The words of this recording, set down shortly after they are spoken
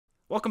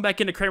Welcome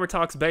back into Kramer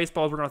Talks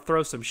Baseball. We're going to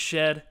throw some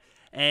shed,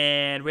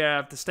 and we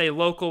have to stay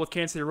local with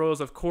Kansas City Royals,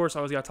 of course. I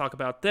always got to talk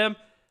about them.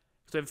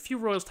 So we have a few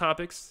Royals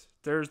topics.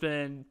 There's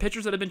been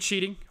pitchers that have been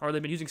cheating, or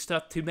they've been using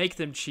stuff to make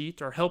them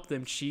cheat, or help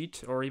them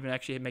cheat, or even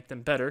actually make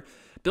them better.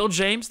 Bill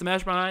James, the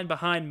mastermind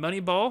behind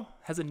Moneyball,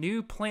 has a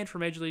new plan for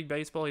Major League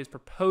Baseball. He's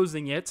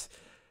proposing it.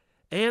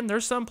 And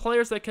there's some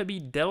players that could be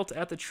dealt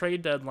at the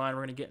trade deadline.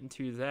 We're going to get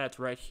into that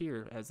right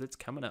here as it's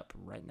coming up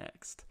right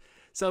next.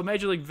 So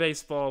Major League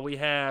Baseball, we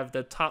have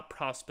the top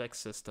prospect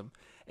system.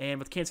 And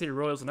with Kansas City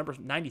Royals, the number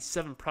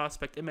 97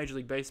 prospect in Major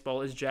League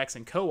Baseball is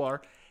Jackson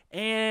Kowar.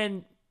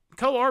 And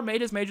Kowar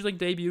made his Major League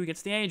debut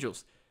against the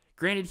Angels.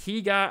 Granted,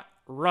 he got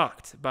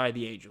rocked by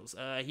the Angels.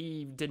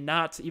 He did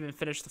not even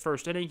finish the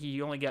first inning.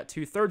 He only got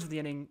 2/3 of the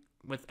inning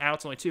with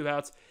outs, only 2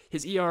 outs.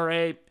 His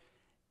ERA,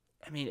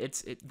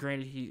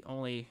 granted, he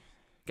only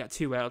got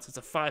 2 outs. It's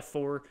a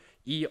 5.4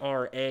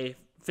 ERA,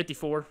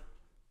 54.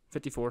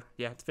 54,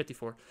 yeah, it's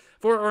 54.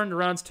 4 earned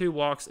runs, 2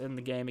 walks in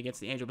the game against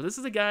the Angels. But this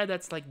is a guy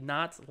that's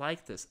not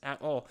like this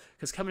at all.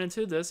 Because coming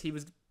into this, he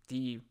was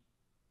the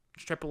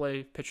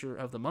AAA pitcher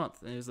of the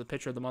month, and he was the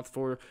pitcher of the month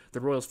for the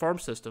Royals farm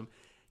system.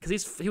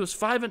 Because he was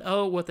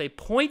 5-0 with a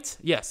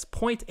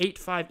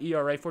 .85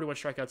 ERA, 41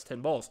 strikeouts, 10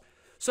 balls.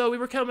 So we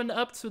were coming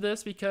up to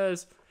this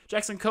because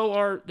Jackson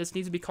Kowar just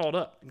needs to be called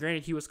up.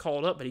 Granted, he was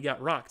called up, but he got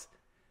rocked.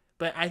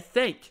 But I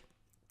think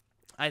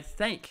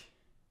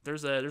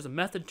there's a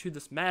method to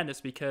this madness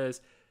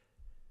because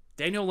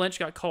Daniel Lynch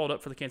got called up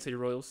for the Kansas City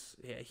Royals.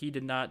 Yeah, he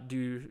did not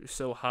do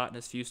so hot in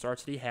his few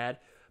starts that he had,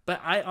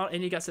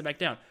 and he got sent back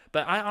down.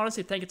 But I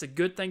honestly think it's a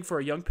good thing for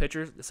a young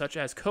pitcher such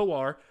as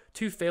Kowar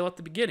to fail at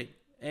the beginning,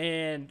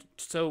 and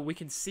so we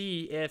can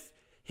see if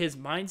his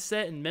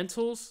mindset and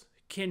mentals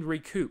can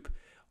recoup.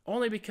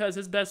 Only because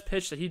his best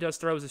pitch that he does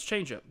throw is his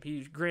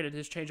changeup. Granted,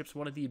 his changeup's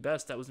one of the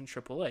best that was in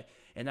AAA.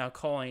 And now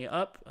calling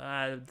up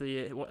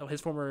his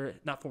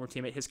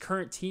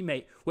current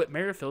teammate, Whit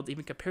Merrifield,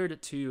 even compared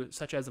it to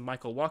such as a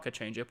Michael Wacha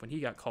changeup when he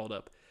got called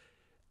up.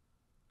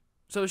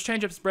 So his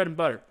changeup's bread and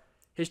butter.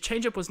 His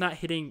changeup was not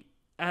hitting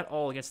at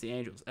all against the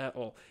Angels, at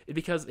all.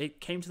 Because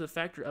it came to the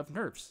factor of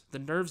nerves. The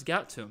nerves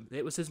got to him.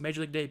 It was his Major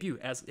League debut,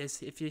 as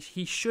if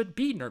he should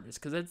be nervous.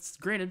 Because it's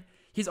granted,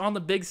 he's on the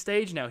big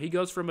stage now. He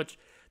goes from a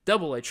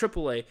AA,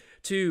 AAA,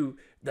 to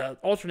the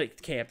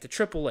alternate camp, to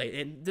AAA.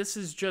 And this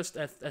is just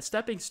a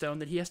stepping stone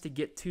that he has to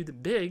get to the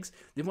bigs.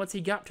 Then once he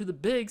got to the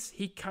bigs,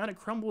 he kind of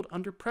crumbled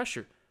under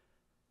pressure.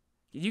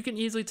 You can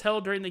easily tell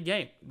during the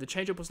game. The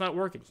changeup was not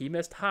working. He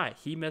missed high.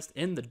 He missed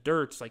in the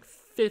dirt, like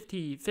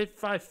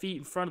 55 feet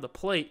in front of the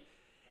plate.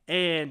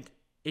 And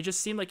it just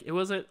seemed like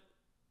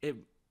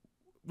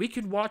we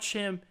could watch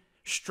him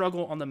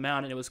struggle on the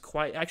mound, and it was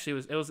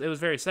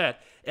very sad.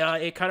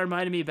 It kind of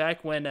reminded me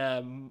back when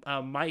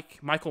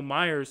Michael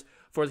Myers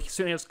for the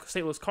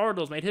St. Louis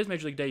Cardinals made his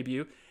Major League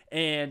debut,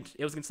 and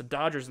it was against the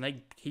Dodgers,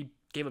 and he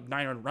gave up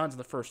 9 runs in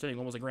the first inning,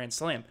 almost a grand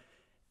slam.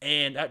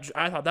 And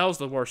I thought that was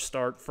the worst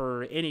start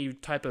for any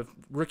type of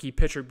rookie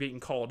pitcher being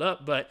called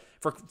up. But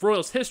for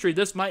Royals history,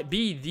 this might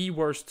be the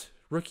worst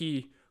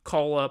rookie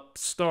call-up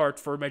start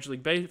for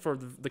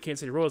the Kansas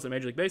City Royals in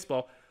Major League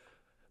Baseball.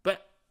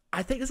 But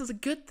I think this is a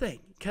good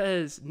thing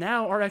because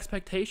now our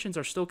expectations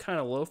are still kind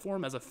of low for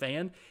him as a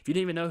fan. If you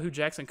didn't even know who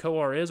Jackson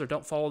Kowar is or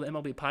don't follow the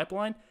MLB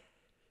pipeline,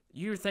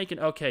 you're thinking,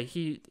 okay,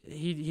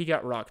 he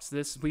got rocked.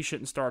 We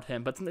shouldn't start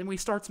him. But then we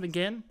start him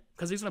again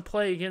because he's going to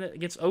play again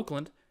against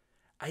Oakland.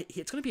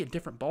 It's going to be a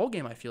different ball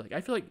game, I feel like.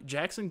 I feel like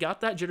Jackson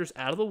got that jitters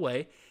out of the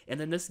way, and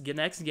then this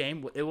next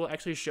game, it will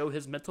actually show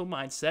his mental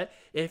mindset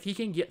if he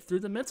can get through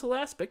the mental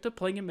aspect of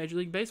playing in Major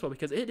League Baseball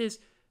because it's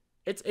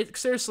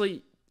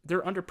seriously,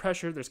 they're under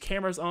pressure. There's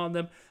cameras on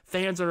them.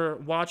 Fans are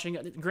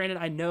watching. Granted,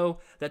 I know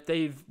that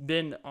they've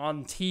been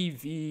on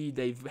TV.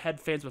 They've had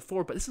fans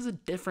before, but this is a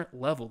different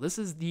level. This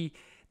is the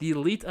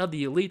elite of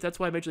the elite. That's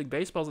why Major League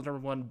Baseball is the number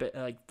one,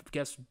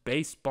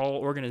 baseball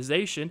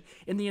organization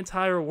in the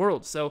entire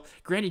world. So,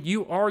 granted,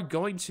 you are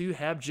going to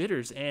have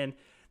jitters, and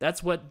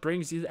that's what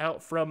brings you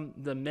out from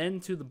the men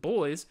to the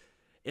boys.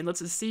 And let's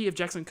just see if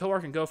Jackson Kowar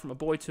can go from a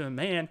boy to a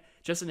man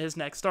just in his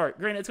next start.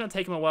 Granted, it's going to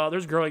take him a while.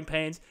 There's growing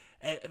pains.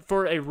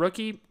 For a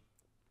rookie,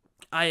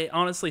 I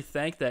honestly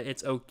think that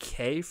it's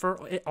okay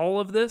for all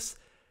of this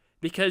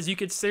because you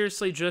could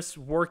seriously just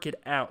work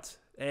it out.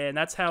 And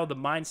that's how the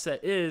mindset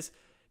is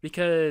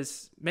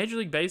because Major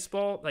League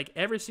Baseball, like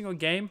every single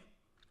game,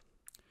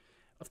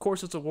 of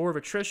course it's a war of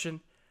attrition,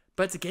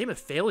 but it's a game of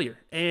failure.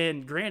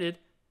 And granted,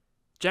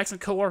 Jackson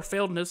Kowar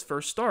failed in his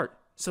first start.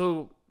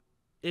 So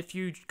if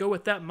you go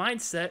with that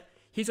mindset,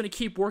 he's going to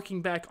keep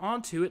working back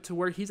onto it to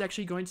where he's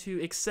actually going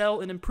to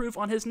excel and improve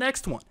on his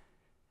next one.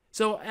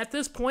 So at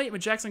this point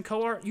with Jackson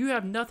Kowar, you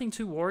have nothing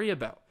to worry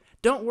about.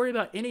 Don't worry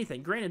about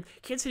anything. Granted,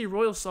 Kansas City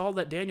Royals saw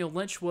that Daniel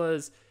Lynch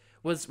was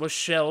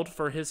shelled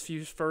for his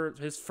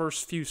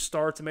first few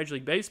starts in Major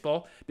League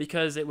Baseball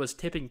because it was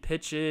tipping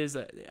pitches,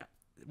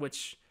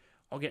 which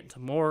I'll get into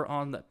more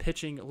on the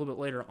pitching a little bit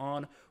later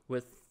on.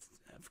 With,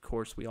 of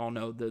course, we all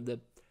know the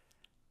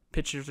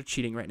pitchers are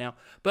cheating right now.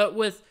 But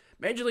with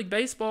Major League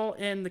Baseball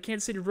and the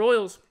Kansas City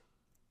Royals,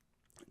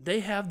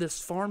 they have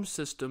this farm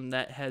system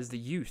that has the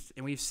youth,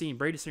 and we've seen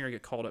Brady Singer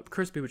get called up,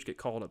 Chris Bubich get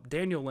called up,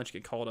 Daniel Lynch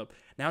get called up,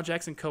 now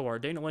Jackson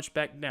Kowar, Daniel Lynch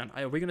back down.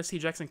 Are we going to see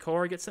Jackson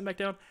Kowar get sent back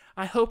down?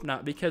 I hope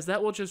not, because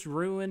that will just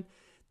ruin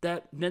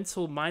that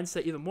mental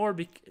mindset even more.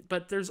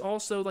 But there's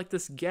also like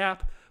this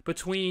gap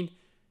between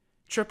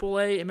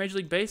AAA and Major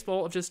League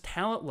Baseball of just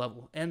talent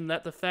level, and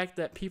that the fact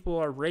that people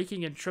are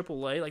raking in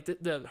AAA, like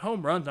the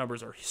home run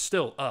numbers are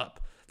still up.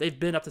 They've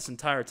been up this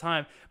entire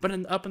time, but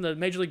up in the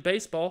Major League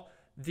Baseball,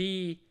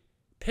 the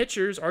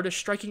pitchers are just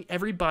striking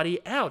everybody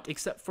out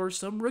except for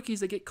some rookies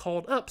that get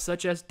called up,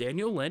 such as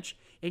Daniel Lynch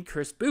and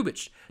Chris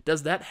Bubich.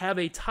 Does that have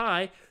a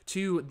tie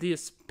to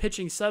this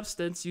pitching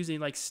substance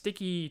using like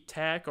sticky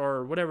tack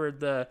or whatever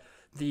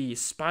the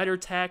spider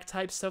tack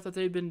type stuff that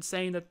they've been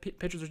saying that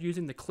pitchers are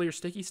using, the clear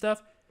sticky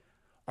stuff?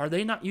 Are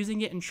they not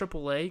using it in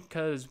AAA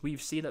because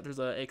we've seen that there's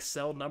an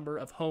excel number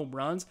of home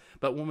runs,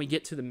 but when we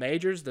get to the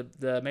majors,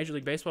 the Major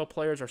League Baseball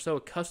players are so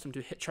accustomed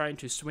to trying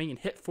to swing and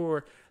hit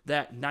for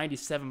that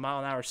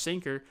 97-mile-an-hour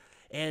sinker,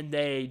 and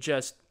they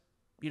just,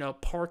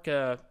 park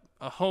a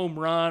home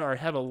run or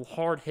have a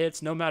hard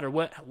hits no matter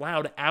what,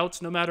 loud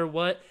outs no matter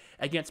what,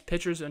 against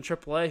pitchers in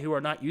AAA who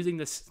are not using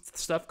this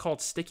stuff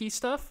called sticky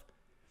stuff?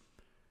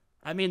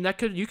 I mean,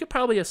 you could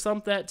probably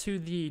assumpt that to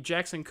the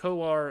Jackson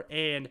Kowar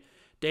and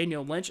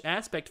Daniel Lynch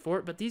aspect for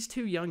it, but these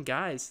two young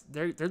guys,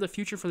 they're the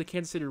future for the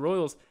Kansas City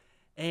Royals.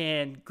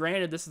 And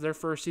granted, this is their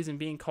first season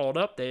being called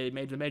up. They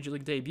made the Major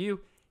League debut.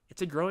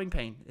 It's a growing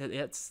pain.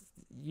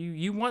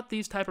 You want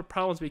these type of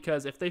problems,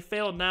 because if they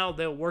fail now,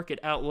 they'll work it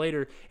out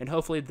later, and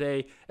hopefully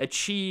they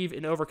achieve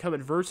and overcome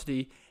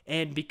adversity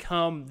and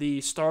become the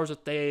stars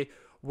that they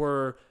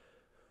were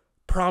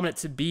prominent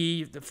to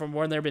be from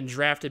when they've been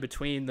drafted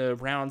between the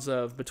rounds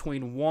of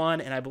between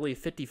 1 and I believe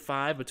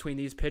 55 between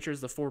these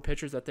pitchers, the 4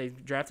 pitchers that they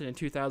drafted in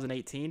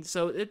 2018.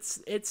 So it's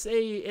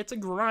a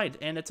grind,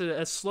 and it's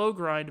a slow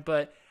grind,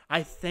 but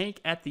I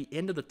think at the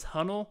end of the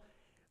tunnel,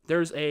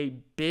 there's a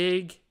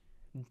big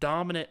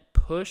dominant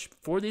push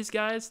for these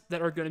guys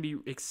that are going to be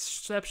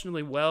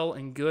exceptionally well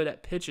and good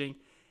at pitching.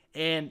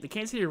 And the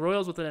Kansas City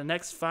Royals within the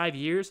next 5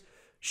 years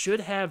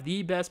should have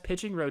the best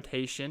pitching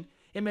rotation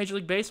in Major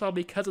League Baseball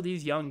because of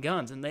these young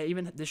guns. And they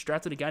even just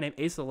drafted a guy named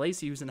Asa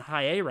Lacy, who's in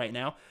high A right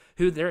now,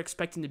 who they're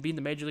expecting to be in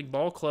the Major League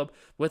Ball Club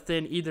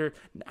within either,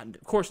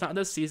 of course not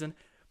this season,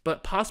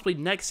 but possibly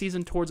next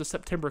season towards a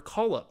September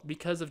call-up,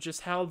 because of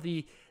just how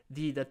the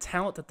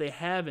talent that they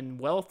have and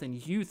wealth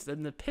and youth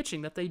and the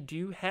pitching that they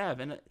do have.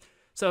 And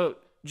so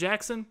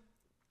Jackson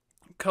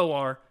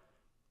Kowar,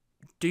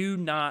 do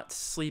not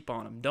sleep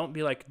on him. Don't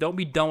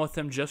be done with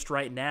him just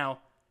right now.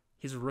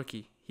 He's a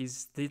rookie.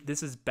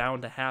 This is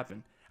bound to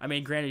happen. I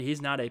mean, granted,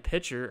 he's not a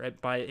pitcher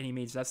by any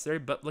means necessary,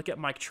 but look at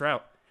Mike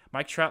Trout.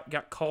 Mike Trout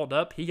got called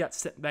up. He got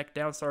sent back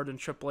down, started in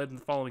AAA in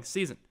the following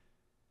season.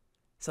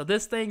 So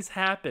these things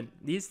happen.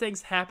 These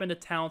things happen to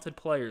talented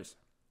players.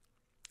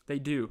 They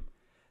do.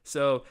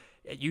 So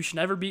you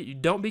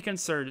should don't be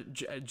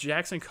concerned.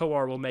 Jackson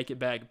Kowar will make it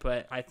back,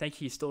 but I think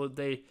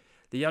the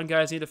young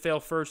guys need to fail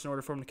first in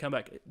order for him to come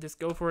back. Just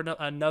go for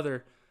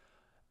another.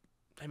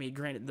 I mean,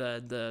 granted,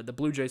 the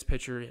Blue Jays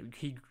pitcher,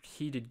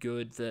 he did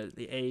good.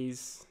 The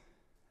A's.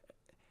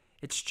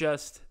 It's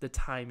just the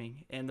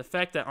timing and the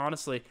fact that,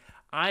 honestly,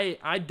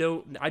 I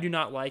do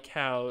not like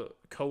how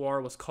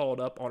Kowar was called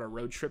up on a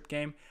road trip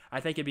game. I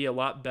think it'd be a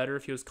lot better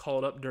if he was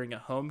called up during a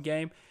home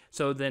game,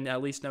 so then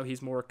at least know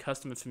he's more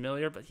accustomed and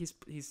familiar. But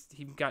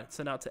he got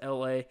sent out to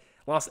L.A.,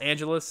 Los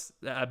Angeles,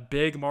 a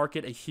big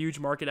market, a huge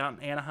market out in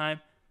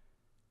Anaheim.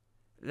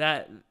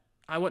 That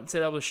I wouldn't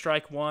say that was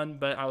strike one,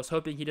 but I was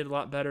hoping he did a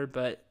lot better.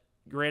 But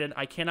granted,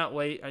 I cannot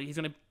wait. He's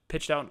going to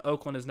pitch out in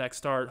Oakland his next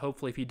start.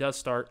 Hopefully, if he does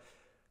start.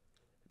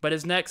 But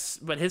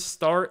his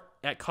start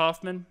at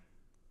Kauffman,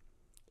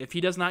 if he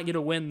does not get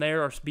a win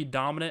there or be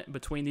dominant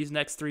between these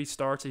next 3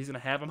 starts that he's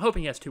going to have, I'm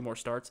hoping he has 2 more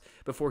starts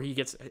before he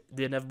gets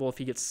the inevitable if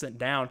he gets sent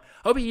down.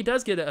 Hoping he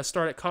does get a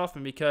start at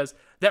Kauffman, because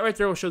that right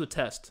there will show the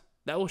test.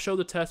 That will show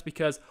the test,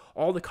 because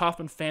all the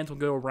Kauffman fans will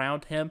go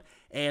around him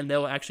and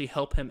they'll actually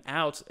help him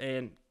out.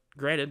 And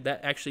granted, that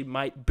actually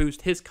might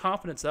boost his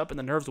confidence up and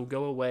the nerves will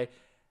go away,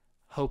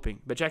 hoping.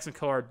 But Jackson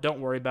Kowar,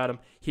 don't worry about him.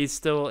 He's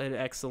still an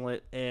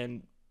excellent.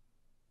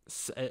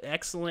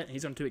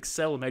 He's going to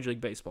excel in Major League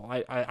Baseball.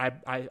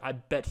 I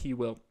bet he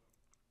will.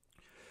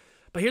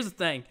 But here's the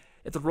thing.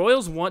 If the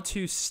Royals want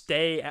to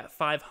stay at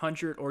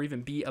 500 or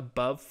even be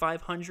above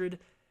 500,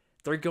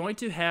 they're going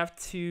to have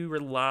to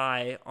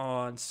rely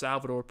on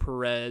Salvador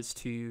Perez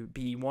to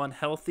be, 1,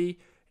 healthy,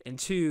 and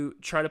 2,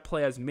 try to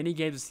play as many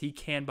games as he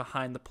can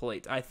behind the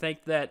plate. I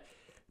think that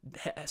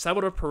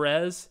Salvador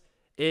Perez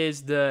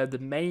is the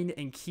main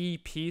and key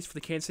piece for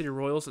the Kansas City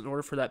Royals in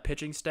order for that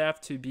pitching staff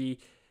to be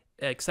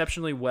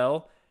exceptionally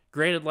well.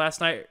 Granted,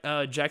 last night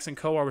Jackson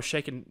Kowar was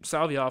shaking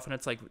Salvy off, and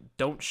it's like,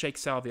 don't shake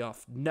Salvy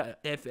off. No,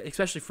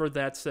 especially for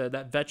that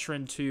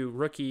veteran to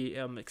rookie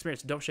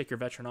experience. Don't shake your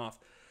veteran off.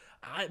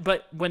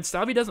 But when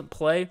Salvy doesn't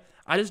play,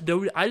 I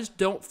just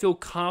don't feel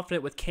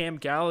confident with Cam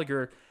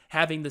Gallagher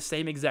having the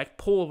same exact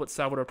pull of what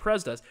Salvador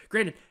Perez does.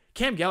 Granted,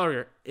 Cam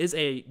Gallagher is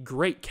a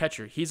great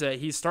catcher. He's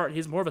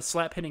more of a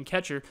slap hitting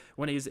catcher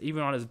when he's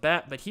even on his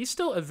bat, but he's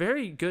still a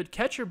very good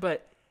catcher.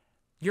 But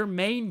your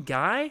main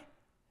guy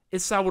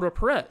is Salvador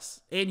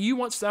Perez, and you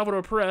want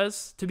Salvador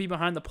Perez to be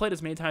behind the plate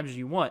as many times as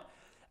you want.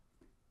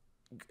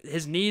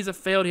 His knees have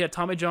failed. He had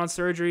Tommy John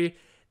surgery.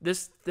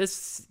 There's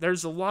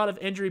a lot of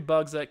injury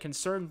bugs that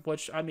concern,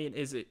 which I mean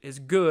is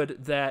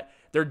good that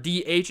they're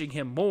DHing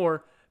him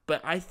more.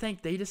 But I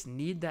think they just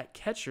need that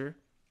catcher,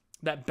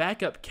 that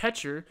backup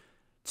catcher,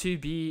 to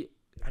be,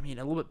 I mean,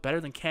 a little bit better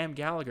than Cam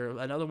Gallagher.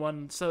 Another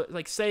one, so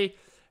like say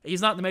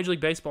he's not in the Major League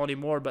Baseball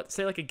anymore, but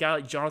say like a guy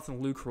like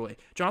Jonathan Lucroy.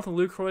 Jonathan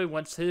Lucroy,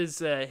 once his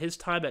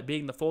time at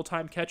being the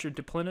full-time catcher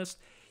to Duplantis,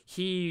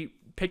 he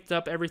picked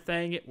up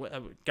everything,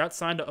 got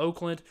signed to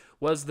Oakland,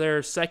 was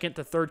their second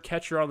to third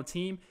catcher on the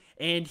team,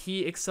 and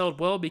he excelled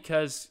well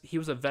because he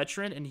was a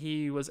veteran and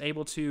he was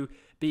able to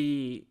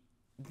be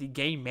the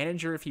game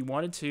manager if he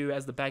wanted to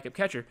as the backup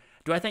catcher.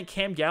 Do I think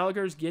Cam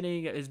Gallagher is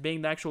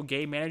being the actual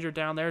game manager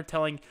down there,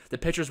 telling the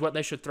pitchers what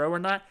they should throw or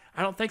not?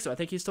 I don't think so. I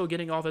think he's still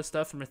getting all this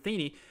stuff from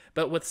Matheny.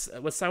 But with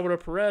Salvador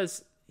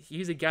Perez,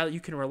 he's a guy that you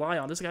can rely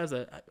on. This guy's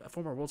a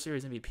former World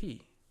Series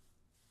MVP.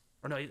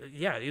 Or no,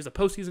 yeah, he was a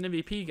postseason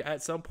MVP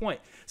at some point.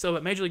 So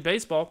at Major League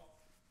Baseball,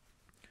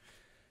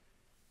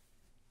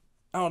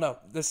 I don't know.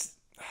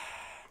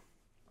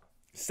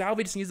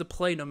 Salvi just needs to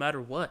play no matter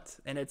what.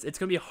 And it's going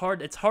to be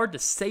hard. It's hard to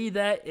say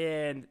that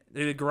in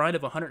the grind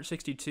of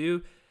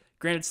 162.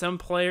 Granted, some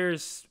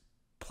players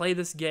play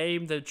this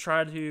game to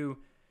try to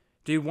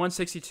do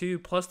 162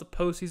 plus the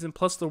postseason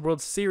plus the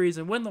World Series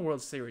and win the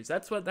World Series.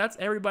 That's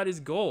everybody's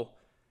goal.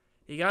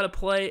 You got to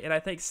play, and I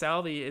think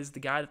Salvi is the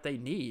guy that they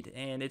need.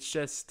 And it's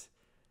just,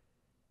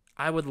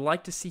 I would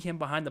like to see him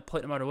behind the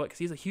plate no matter what,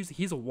 because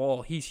he's a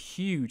wall. He's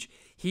huge.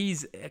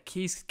 He's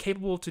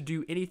capable to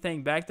do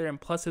anything back there,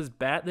 and plus his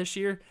bat this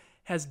year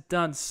has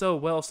done so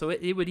well. So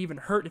it would even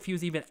hurt if he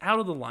was even out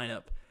of the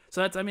lineup.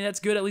 So that's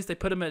good. At least they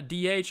put him at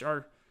DH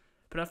or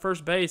put him at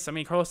first base. I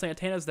mean, Carlos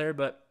Santana's there,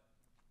 but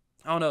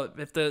I don't know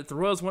if the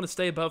Royals want to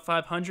stay above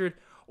 500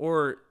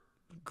 or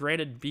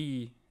granted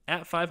be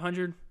at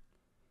 500.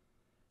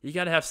 You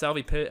got to have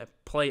Salvi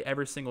play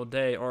every single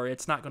day, or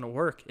it's not going to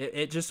work.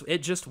 It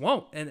just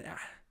won't. And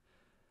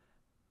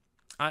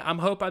I'm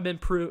hope I've been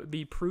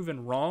be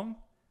proven wrong.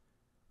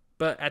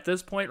 But at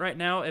this point right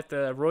now, if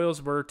the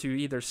Royals were to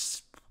either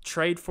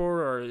trade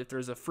for, or if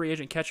there's a free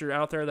agent catcher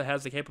out there that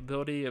has the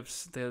capability of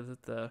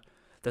the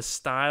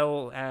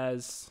style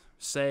as,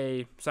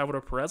 say,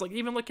 Salvador Perez, like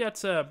even look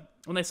at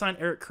when they signed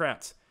Eric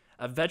Kratz,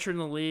 a veteran in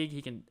the league.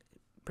 He can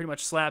pretty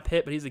much slap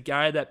hit, but he's a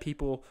guy that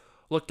people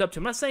looked up to.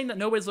 I'm not saying that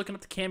nobody's looking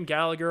up to Cam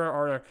Gallagher,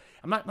 or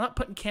I'm not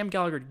putting Cam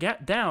Gallagher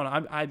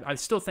down. I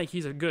still think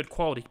he's a good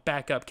quality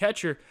backup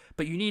catcher,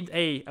 but you need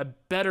a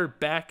better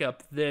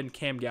backup than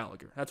Cam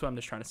Gallagher. That's what I'm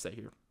just trying to say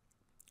here.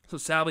 So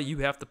Salvi, you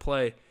have to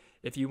play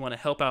if you want to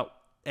help out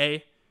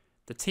A,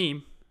 the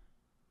team,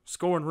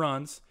 scoring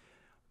runs,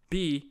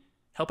 B,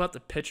 help out the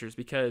pitchers,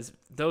 because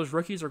those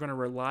rookies are going to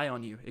rely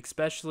on you,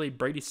 especially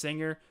Brady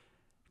Singer,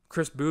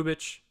 Chris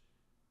Bubich,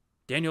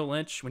 Daniel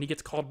Lynch, when he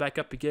gets called back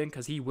up again,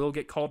 because he will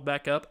get called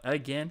back up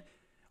again,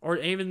 or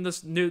even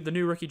the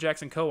new rookie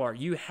Jackson Kowar.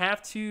 You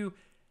have to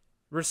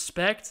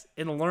respect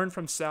and learn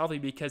from Salvi,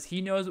 because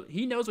he knows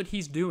what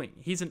he's doing.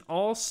 He's an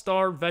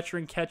all-star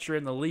veteran catcher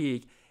in the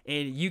league,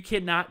 and you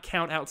cannot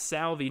count out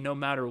Salvi no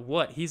matter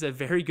what. He's a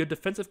very good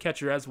defensive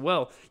catcher as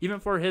well,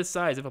 even for his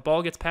size. If a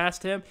ball gets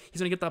past him,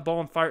 he's going to get that ball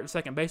and fire it to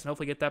second base and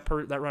hopefully get that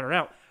runner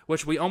out,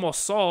 which we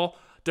almost saw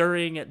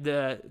during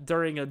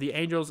the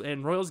Angels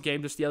and Royals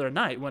game just the other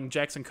night when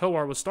Jackson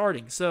Kowar was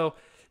starting. So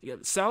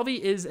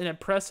Salvi is an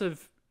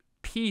impressive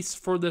piece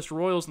for this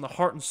Royals and the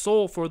heart and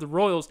soul for the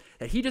Royals,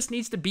 that he just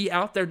needs to be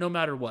out there no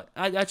matter what.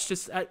 He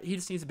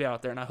just needs to be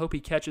out there, and I hope he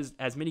catches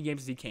as many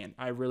games as he can.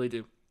 I really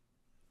do.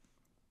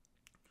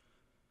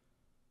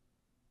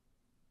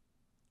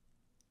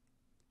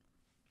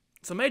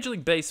 So Major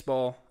League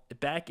Baseball,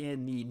 back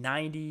in the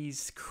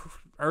 90s,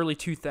 early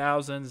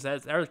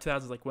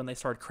 2000s, like when they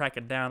started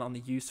cracking down on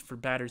the use for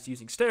batters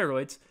using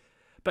steroids.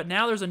 But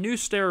now there's a new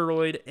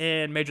steroid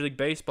in Major League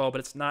Baseball, but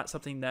it's not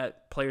something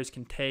that players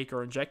can take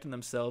or inject in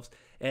themselves,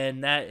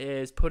 and that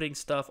is putting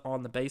stuff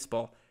on the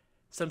baseball.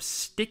 Some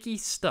sticky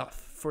stuff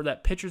for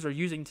that pitchers are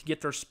using to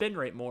get their spin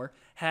rate more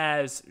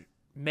has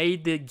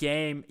made the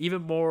game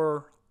even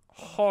more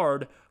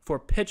hard for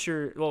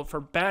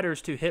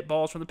batters to hit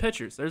balls from the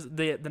pitchers. There's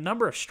the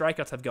number of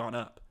strikeouts have gone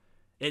up.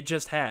 It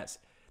just has.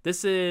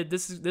 This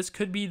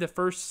could be the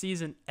first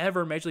season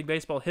ever in Major League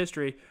Baseball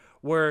history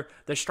where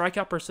the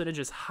strikeout percentage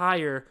is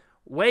higher,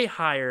 way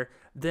higher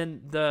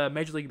than the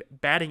Major League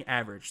batting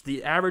average,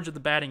 the average of the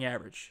batting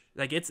average.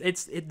 Like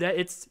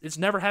it's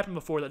never happened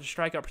before that the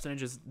strikeout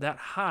percentage is that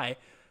high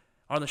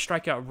on the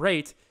strikeout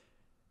rate,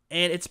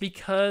 and it's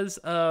because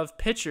of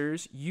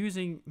pitchers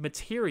using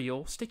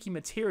sticky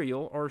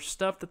material, or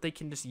stuff that they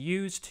can just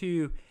use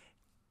to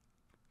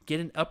get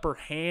an upper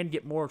hand,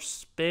 get more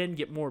spin,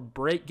 get more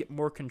break, get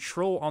more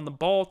control on the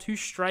ball to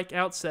strike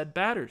out said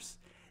batters.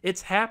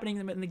 It's happening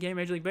in the game of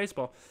Major League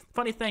Baseball.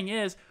 Funny thing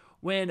is,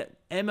 when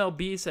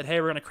MLB said, hey,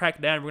 we're going to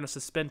crack down, we're going to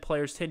suspend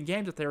players 10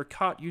 games if they were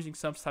caught using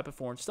some type of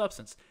foreign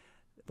substance.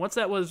 Once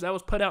that was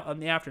put out in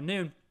the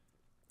afternoon,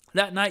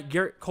 that night,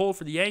 Garrett Cole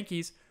for the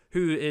Yankees,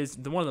 who is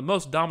one of the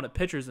most dominant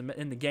pitchers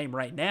in the game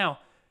right now,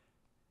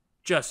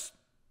 just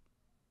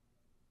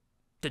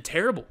did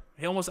terrible.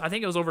 I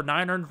think it was over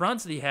 9 earned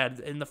runs that he had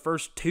in the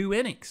first 2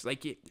 innings.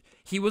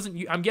 He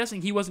wasn't. I'm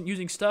guessing he wasn't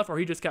using stuff, or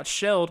he just got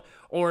shelled,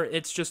 or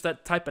it's just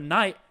that type of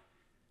night.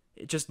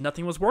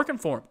 Nothing was working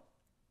for him.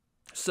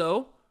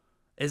 So,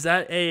 is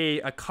that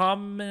a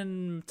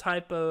common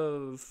type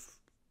of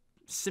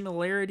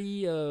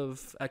similarity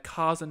of a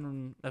cause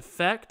and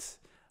effect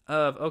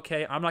of,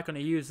 okay, I'm not going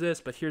to use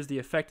this, but here's the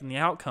effect and the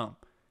outcome?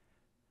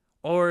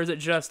 Or is it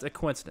just a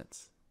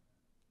coincidence?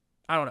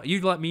 I don't know.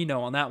 You let me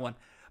know on that one.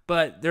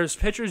 But there's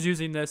pitchers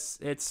using this.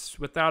 It's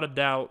without a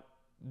doubt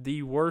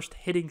the worst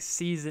hitting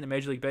season in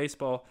Major League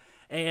Baseball.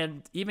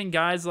 And even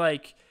guys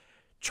like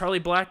Charlie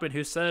Blackmon,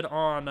 who said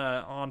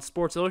on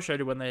Sports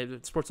Illustrated,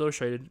 when Sports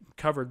Illustrated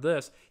covered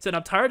this, he said,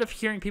 I'm tired of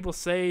hearing people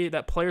say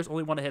that players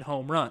only want to hit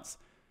home runs.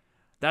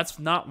 That's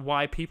not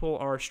why people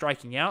are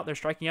striking out. They're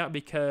striking out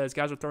because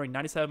guys are throwing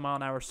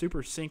 97-mile-an-hour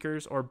super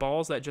sinkers or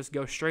balls that just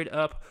go straight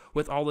up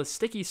with all this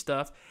sticky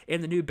stuff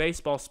in the new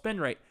baseball spin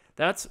rate.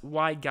 That's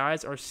why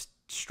guys are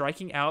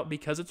striking out,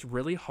 because it's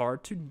really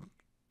hard to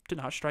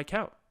not strike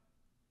out.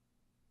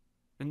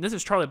 And this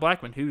is Charlie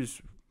Blackmon,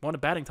 who's won a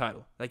batting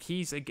title.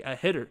 He's a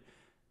hitter.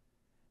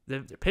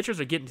 The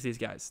pitchers are getting to these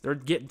guys. They're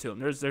getting to them.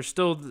 There's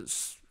still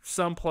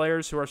some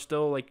players who are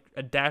still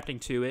adapting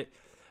to it,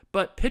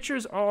 but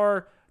pitchers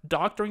are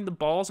doctoring the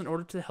balls in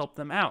order to help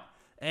them out.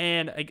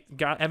 And I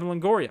got Evan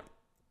Longoria.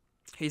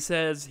 He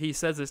says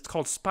it's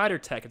called Spider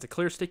Tech. It's a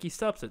clear, sticky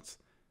substance.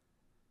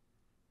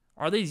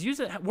 Are they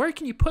using it? Where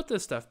can you put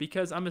this stuff?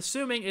 Because I'm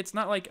assuming it's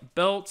not like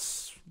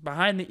belts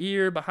behind the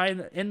ear,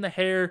 in the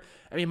hair.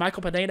 I mean,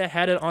 Michael Pineda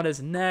had it on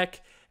his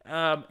neck.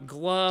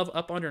 Glove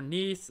up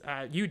underneath.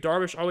 Yu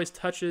Darvish always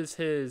touches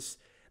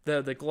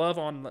the glove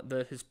on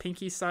his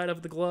pinky side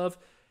of the glove.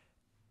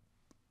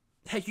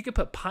 Heck, you could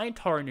put pine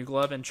tar in your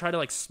glove and try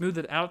to smooth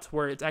it out to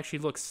where it actually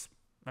looks,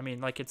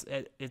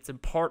 it's a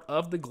part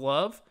of the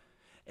glove,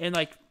 and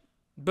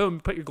boom,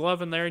 put your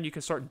glove in there and you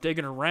can start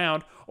digging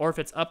around. Or if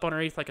it's up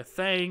underneath a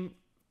thing,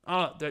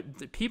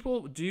 the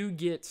people do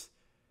get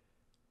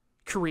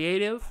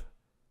creative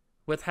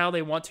with how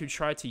they want to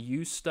try to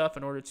use stuff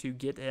in order to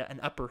get an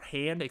upper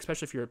hand,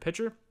 especially if you're a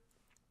pitcher.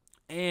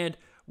 And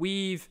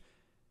we've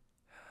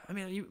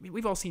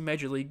all seen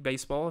Major League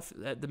Baseball,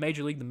 the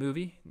Major League, the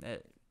movie.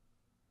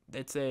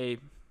 It's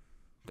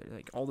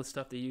all the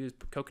stuff they use: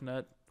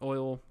 coconut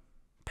oil,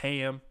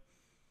 Pam,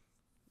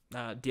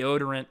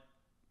 deodorant,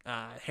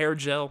 hair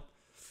gel.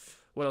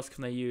 What else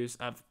can they use?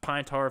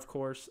 Pine tar, of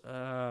course,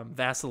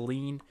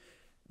 Vaseline.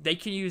 They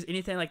can use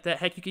anything like that.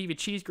 Heck, you can even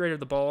cheese grater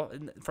the ball.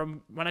 And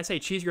when I say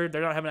cheese grater,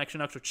 they're not having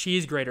an actual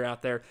cheese grater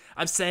out there.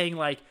 I'm saying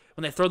when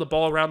they throw the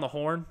ball around the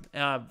horn,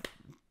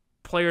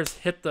 players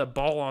hit the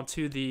ball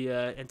onto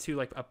into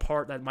a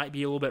part that might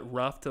be a little bit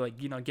rough to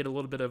get a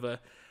little bit of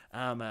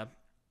I'm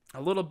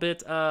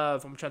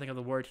trying to think of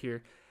the word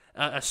here,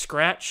 a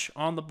scratch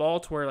on the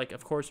ball to where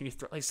of course when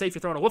you say if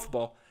you're throwing a wiffle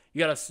ball,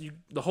 you got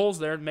the holes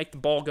there to make the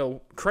ball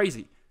go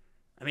crazy.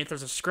 I mean, if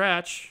there's a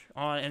scratch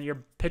and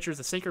your pitcher's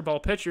a sinker ball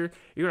pitcher,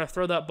 you're going to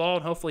throw that ball,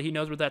 and hopefully he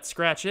knows where that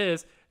scratch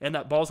is, and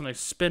that ball's going to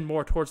spin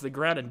more towards the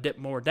ground and dip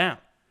more down.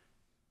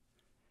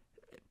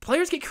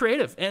 Players get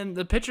creative, and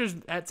the pitchers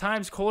at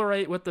times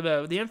correlate with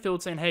the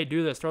infield saying, hey,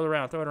 do this, throw it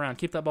around,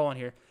 keep that ball in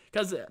here.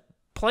 Because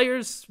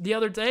players the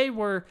other day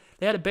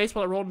they had a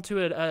baseball that rolled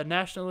into a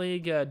National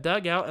League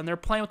dugout, and they're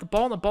playing with the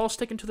ball, and the ball's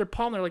sticking to their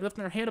palm. They're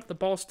lifting their hand up, the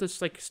ball's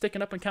just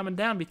sticking up and coming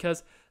down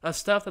because of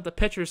stuff that the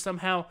pitchers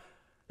somehow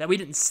that we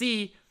didn't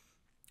see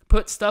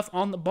put stuff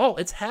on the ball.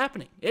 It's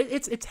happening.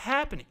 It's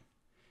happening.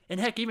 And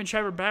heck, even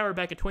Trevor Bauer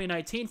back in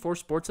 2019 for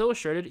Sports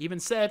Illustrated even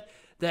said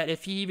that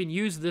if he even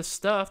used this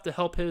stuff to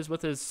help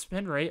with his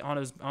spin rate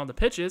on the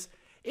pitches,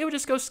 it would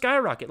just go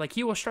skyrocket.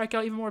 He will strike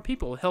out even more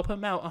people, help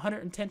him out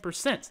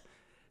 110%.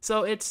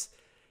 So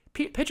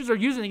pitchers are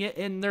using it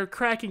and they're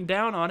cracking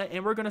down on it,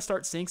 and we're going to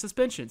start seeing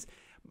suspensions.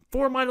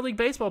 4 minor league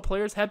baseball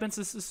players have been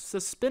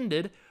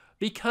suspended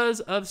because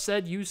of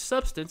said used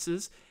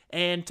substances,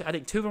 and I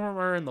think 2 of them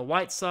were in the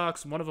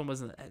Whitesox. One of them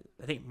was in,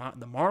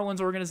 the Marlins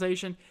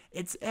organization.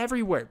 It's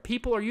everywhere.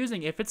 People are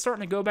using it. If it's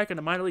starting to go back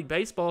into minor league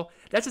baseball,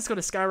 that's just going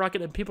to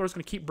skyrocket, and people are just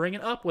going to keep bringing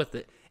up with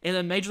it. And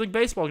then Major League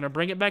Baseball is going to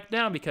bring it back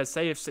down because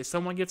say if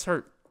someone gets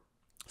hurt,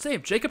 say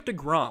if Jacob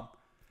deGrom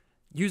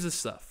uses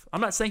stuff. I'm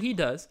not saying he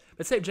does,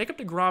 but say if Jacob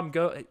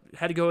deGrom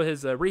had to go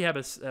his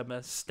rehab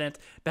stint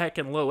back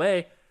in low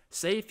A.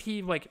 Say if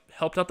he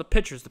helped out the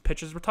pitchers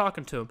were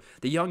talking to him,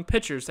 the young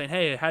pitchers saying,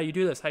 hey, how you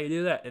do this, how you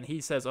do that, and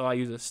he says, oh, I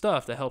use this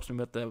stuff that helps me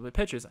with the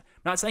pitchers. I'm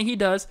not saying he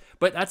does,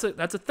 but that's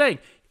a thing.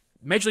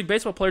 Major League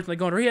Baseball players, when they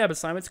go on rehab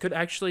assignments, could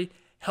actually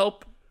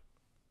help,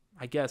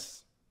 I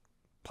guess,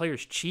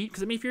 players cheat.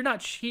 Because, if you're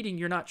not cheating,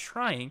 you're not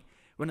trying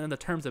when in the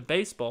terms of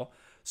baseball.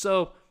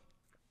 So,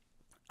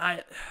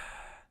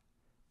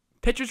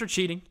 pitchers are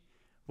cheating.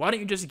 Why don't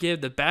you just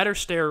give the batter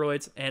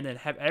steroids and then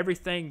have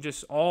everything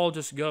just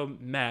go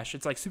mash?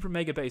 It's like Super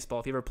Mega Baseball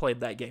if you ever played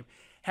that game.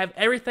 Have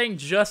everything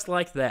just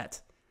like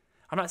that.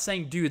 I'm not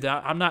saying do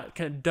that. I'm not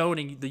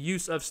condoning the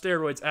use of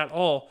steroids at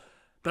all,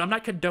 but I'm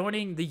not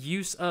condoning the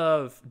use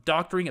of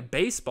doctoring a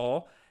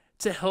baseball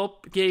to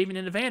help gain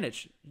an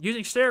advantage.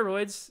 Using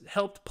steroids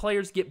helped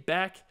players get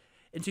back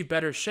into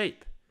better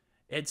shape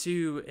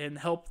and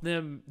help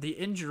them, the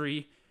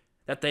injury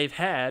that they've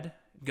had,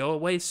 go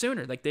away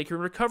sooner. Like they can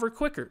recover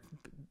quicker,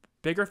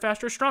 bigger,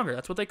 faster, stronger.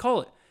 That's what they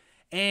call it.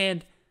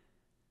 And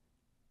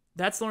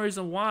that's the only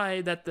reason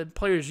why that the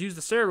players use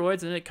the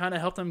steroids, and it kind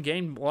of helped them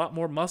gain a lot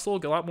more muscle,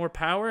 a lot more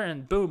power,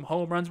 and boom,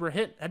 home runs were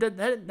hit. That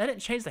didn't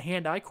change the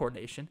hand-eye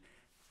coordination.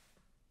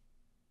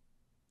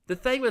 The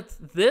thing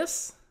with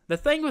this, the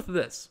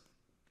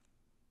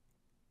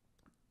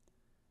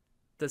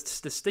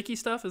sticky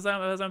stuff, as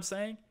I'm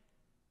saying,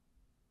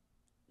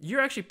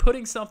 you're actually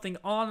putting something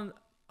on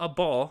a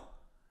ball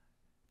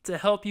to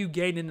help you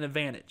gain an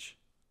advantage.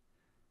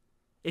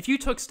 If you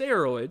took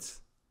steroids,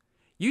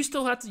 you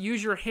still have to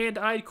use your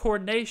hand-eye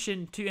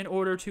coordination in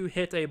order to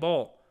hit a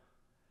ball.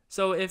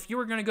 So if you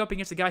were going to go up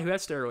against a guy who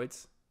has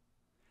steroids,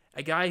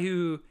 a guy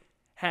who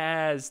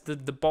has the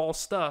ball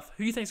stuff,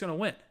 who do you think is going to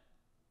win?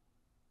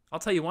 I'll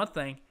tell you one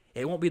thing,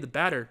 it won't be the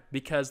batter,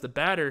 because the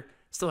batter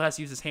still has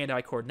to use his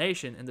hand-eye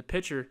coordination, and the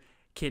pitcher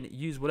can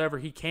use whatever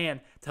he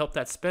can to help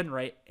that spin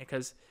rate.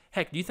 Because,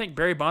 heck, do you think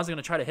Barry Bonds is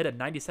going to try to hit a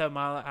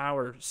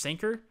 97-mile-an-hour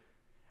sinker?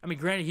 I mean,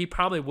 granted, he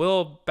probably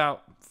will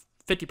about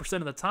 50%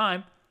 of the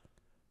time,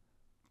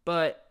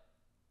 but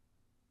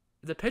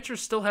the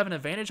pitchers still have an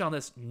advantage on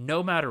this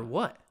no matter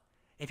what.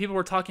 And people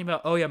were talking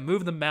about, oh yeah,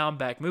 move the mound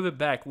back, move it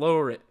back,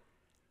 lower it.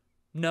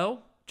 No,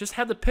 just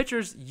have the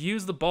pitchers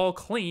use the ball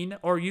clean,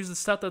 or use the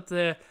stuff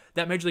that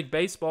Major League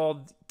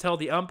Baseball tell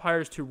the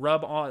umpires to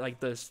rub on, like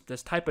this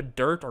type of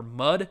dirt or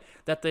mud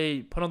that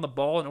they put on the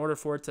ball in order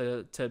for it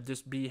to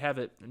just have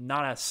it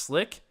not as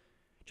slick.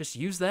 Just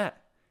use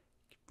that.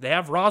 They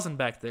have rosin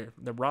back there.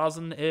 The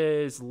rosin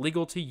is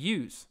legal to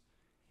use.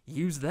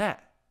 Use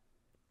that.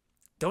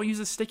 Don't use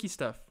the sticky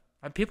stuff.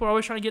 People are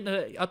always trying to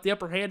get up the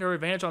upper hand or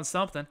advantage on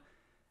something.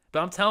 But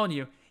I'm telling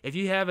you, if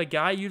you have a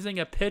guy using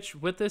a pitch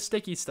with this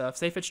sticky stuff,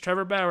 say if it's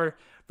Trevor Bauer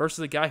versus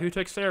a guy who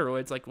took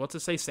steroids, like let's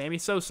just say Sammy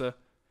Sosa,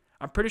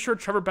 I'm pretty sure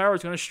Trevor Bauer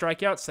is going to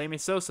strike out Sammy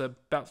Sosa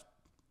about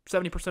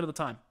 70% of the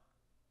time.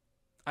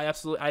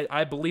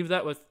 I believe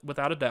that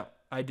without a doubt.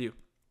 I do.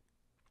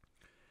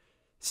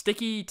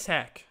 Sticky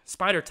tack,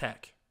 spider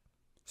tack.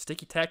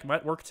 Sticky tack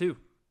might work too.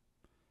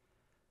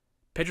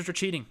 Pitchers are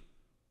cheating.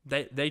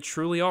 They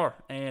truly are,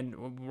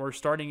 and we're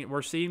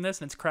seeing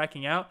this, and it's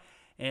cracking out.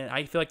 And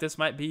I feel like this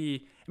might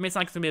be, I mean, it's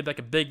not going to be like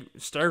a big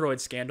steroid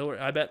scandal.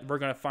 I bet we're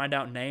going to find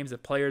out names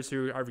of players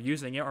who are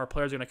using it, or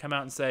players are going to come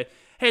out and say,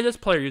 hey, this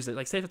player used it.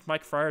 Like, say if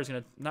Mike Fryer is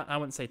going to, I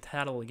wouldn't say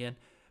tattle again,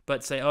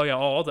 but say, oh yeah,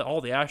 all the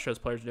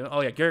Astros players do it.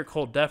 Oh yeah, Garrett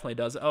Cole definitely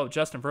does it. Oh,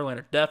 Justin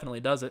Verlander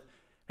definitely does it.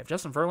 If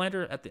Justin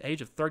Verlander at the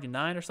age of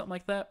 39 or something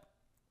like that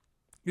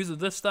uses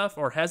this stuff,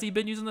 or has he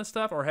been using this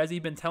stuff, or has he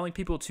been telling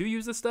people to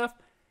use this stuff?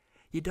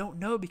 You don't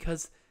know,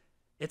 because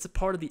it's a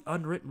part of the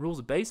unwritten rules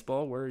of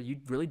baseball where you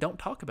really don't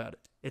talk about it.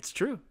 It's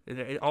true.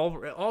 It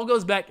all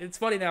goes back. It's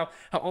funny now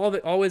how all of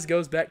it always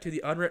goes back to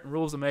the unwritten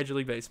rules of Major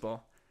League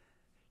Baseball.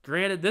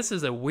 Granted, this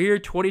is a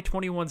weird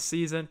 2021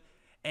 season,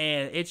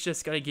 and it's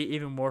just going to get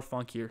even more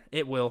funkier.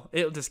 It will.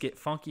 It'll just get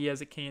funky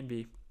as it can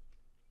be.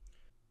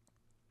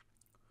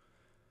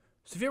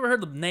 So if you ever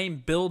heard the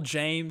name Bill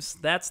James,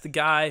 that's the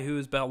guy who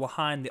is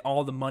behind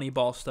all the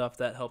Moneyball stuff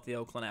that helped the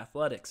Oakland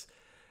Athletics.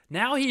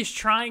 Now he's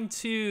trying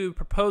to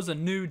propose a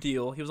new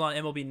deal. He was on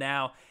MLB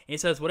Now, and he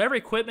says whatever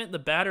equipment the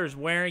batter is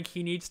wearing,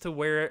 he needs to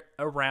wear it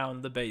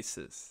around the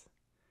bases.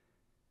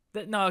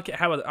 Okay,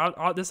 how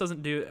about it? This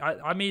doesn't do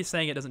it. Me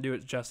saying it doesn't do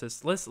it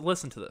justice.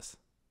 Listen to this.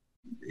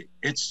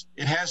 It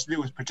has to do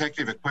with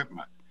protective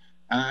equipment.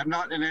 I'm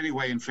not in any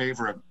way in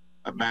favor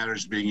of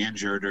batters being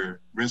injured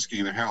or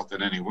risking their health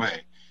in any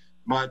way.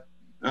 But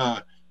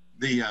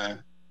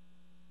the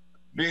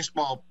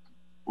baseball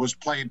was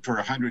played for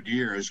 100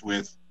 years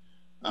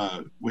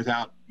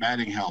without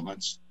batting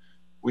helmets.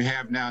 We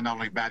have now not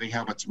only batting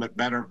helmets, but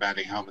better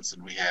batting helmets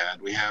than we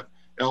had. We have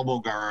elbow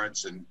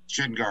guards and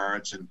shin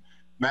guards, and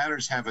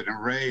batters have an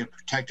array of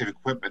protective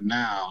equipment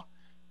now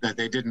that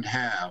they didn't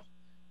have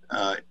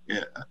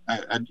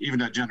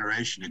even a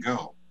generation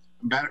ago.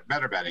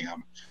 Better batting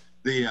helmets.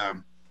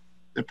 The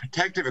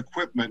protective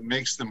equipment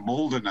makes them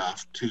bold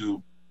enough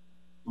to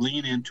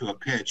lean into a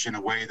pitch in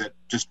a way that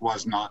just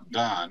was not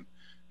done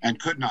and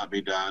could not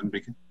be done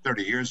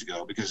 30 years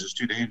ago because it's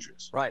too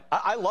dangerous. Right.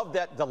 I love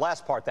that, the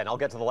last part then. I'll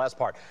get to the last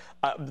part.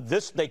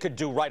 This they could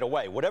do right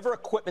away. Whatever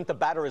equipment the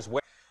batter is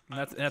wearing.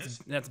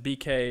 That's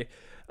BK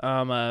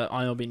on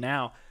MLB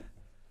Now.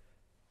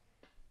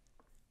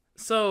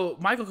 So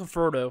Michael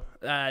Conforto,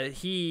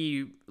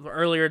 he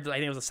earlier, I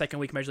think it was the second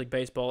week of Major League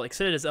Baseball,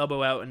 extended his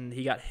elbow out and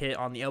he got hit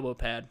on the elbow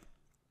pad.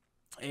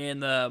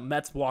 And the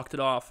Mets walked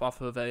it off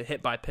of a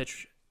hit by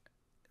pitch.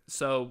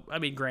 So, I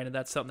mean, granted,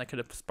 that's something that could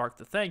have sparked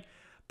the thing.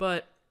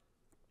 But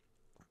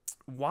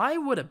why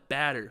would a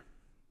batter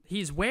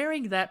he's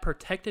wearing that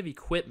protective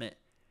equipment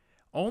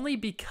only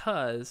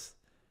because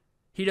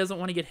he doesn't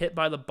want to get hit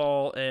by the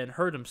ball and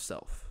hurt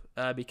himself.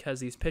 Because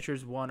these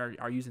pitchers, one,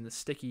 are using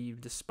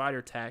the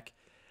spider tack,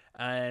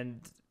 and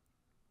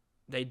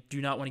they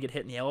do not want to get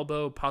hit in the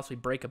elbow, possibly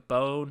break a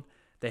bone.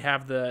 They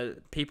have the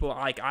people,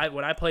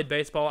 when I played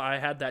baseball, I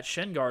had that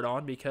shin guard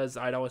on because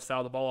I'd always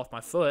foul the ball off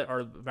my foot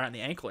or right in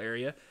the ankle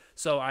area,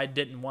 so I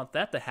didn't want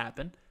that to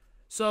happen.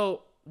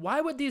 So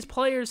why would these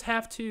players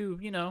have to,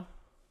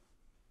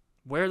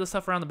 wear the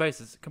stuff around the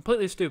bases?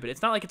 Completely stupid.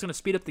 It's not like it's going to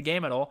speed up the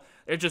game at all.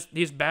 They're just,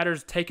 these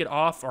batters take it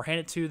off or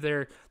hand it to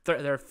their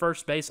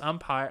first base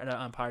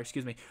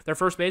their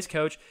first base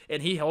coach,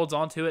 and he holds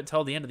on to it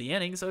until the end of the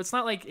inning. So it's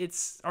not like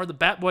or the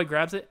bat boy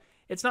grabs it.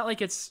 It's not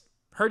like it's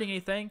hurting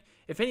anything.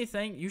 If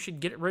anything, you should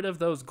get rid of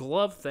those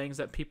glove things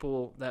that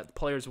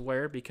players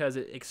wear because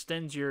it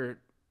extends it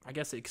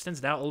extends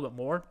it out a little bit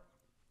more.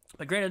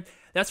 But granted,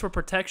 that's for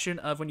protection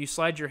of when you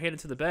slide your hand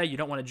into the bag. You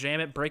don't want to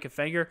jam it, break a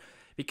finger,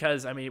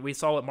 because we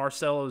saw what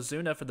Marcell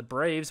Ozuna for the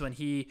Braves when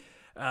he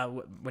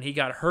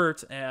got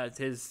hurt,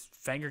 his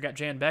finger got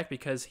jammed back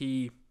because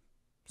he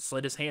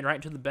slid his hand right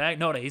into the bag.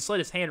 No, he slid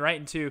his hand right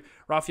into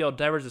Rafael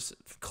Devers'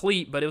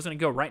 cleat, but it was going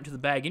to go right into the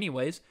bag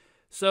anyways.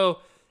 So,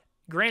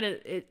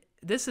 granted,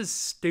 this is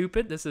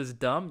stupid. This is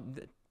dumb.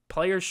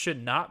 Players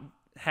should not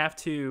have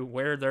to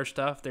wear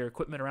their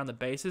equipment around the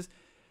bases.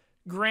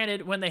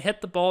 Granted, when they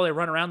hit the ball, they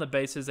run around the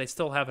bases, they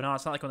still have it on.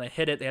 It's not like when they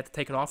hit it, they have to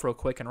take it off real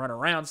quick and run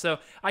around. So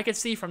I could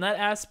see from that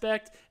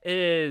aspect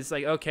is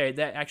like, okay,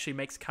 that actually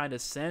makes kind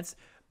of sense.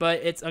 But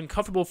it's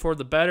uncomfortable for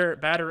the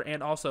batter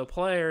and also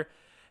player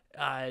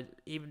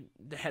even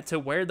to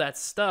wear that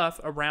stuff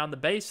around the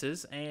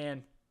bases,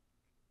 and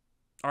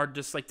are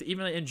just like,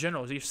 even in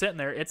general, as you're sitting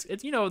there, it's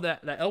that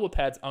elbow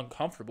pad's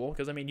uncomfortable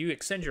because, you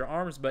extend your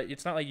arms, but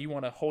it's not like you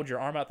want to hold your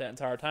arm out that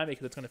entire time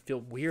because it's going to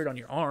feel weird on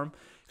your arm,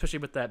 especially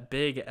with that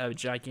big,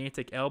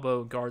 gigantic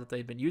elbow guard that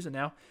they've been using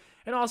now.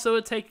 And also,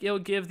 it'll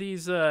give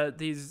these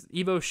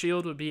Evo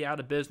Shield would be out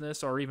of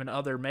business, or even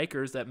other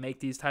makers that make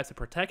these types of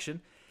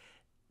protection.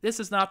 This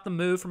is not the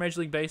move for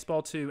Major League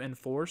Baseball to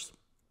enforce.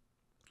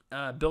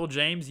 Bill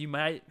James, you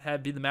might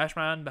be the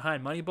mastermind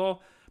behind Moneyball,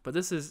 but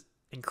this is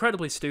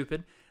incredibly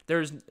stupid.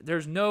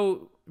 There's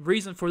no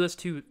reason for this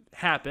to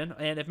happen,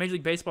 and if Major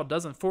League Baseball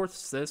does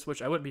enforce this,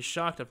 which I wouldn't be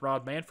shocked if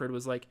Rob Manfred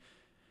was like,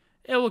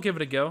 yeah, we'll give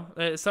it a go.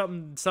 It's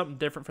something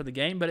different for the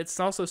game, but it's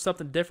also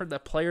something different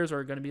that players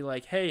are going to be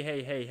like,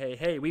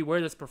 hey, we wear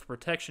this for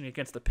protection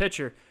against the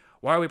pitcher.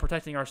 Why are we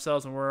protecting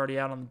ourselves when we're already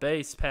out on the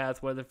base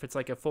path, whether if it's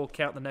like a full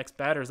count, the next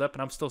batter's up,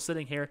 and I'm still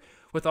sitting here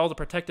with all the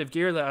protective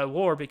gear that I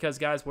wore, because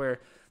guys wear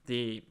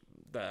the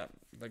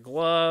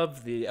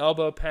glove, the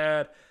elbow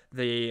pad,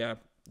 the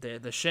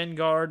shin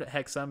guard.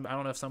 Heck, I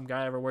don't know if some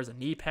guy ever wears a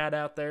knee pad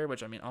out there,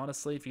 which,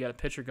 honestly, if you got a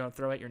pitcher going to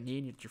throw at your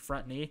knee, your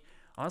front knee,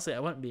 honestly, I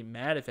wouldn't be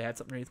mad if it had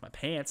something underneath my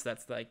pants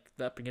that's like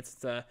up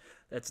against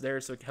that's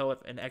there, so it can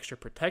help an extra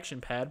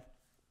protection pad.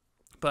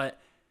 But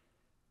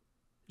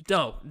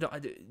no,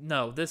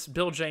 this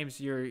Bill James,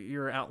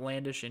 you're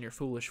outlandish and you're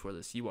foolish for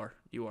this. You are.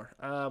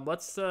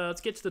 Let's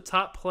get to the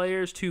top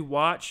players to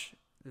watch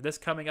this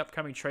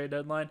upcoming trade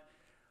deadline.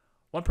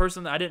 One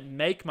person that I didn't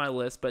make my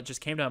list, but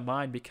just came to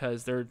mind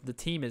because the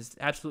team is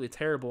absolutely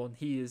terrible, and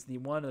he is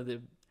one of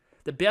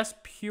the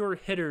best pure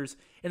hitters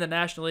in the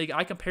National League.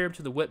 I compare him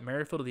to the Whit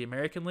Merrifield of the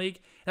American League.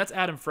 That's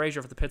Adam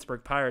Frazier for the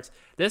Pittsburgh Pirates.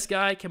 This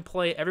guy can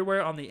play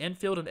everywhere on the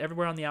infield and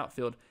everywhere on the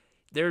outfield.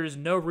 There is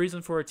no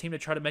reason for a team to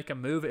try to make a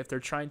move if they're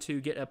trying to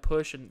get a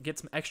push and get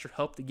some extra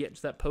help to get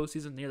into that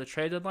postseason near the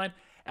trade deadline.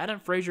 Adam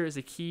Frazier is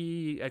a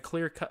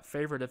clear-cut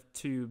favorite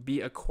to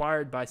be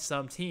acquired by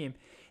some team.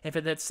 If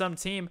it's some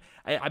team,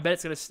 I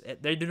bet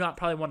they do not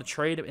probably want to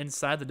trade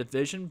inside the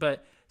division,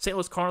 but St.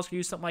 Louis Cardinals could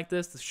use something like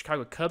this. The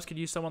Chicago Cubs could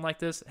use someone like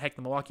this. Heck,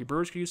 the Milwaukee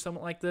Brewers could use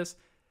someone like this.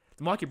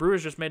 The Milwaukee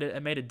Brewers just made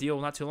a deal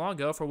not too long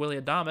ago for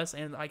Willy Adames,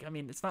 and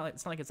it's not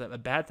like it's a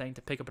bad thing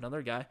to pick up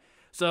another guy.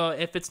 So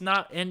if it's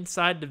not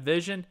inside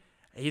division,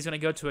 he's going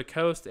to go to a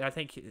coast. I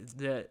think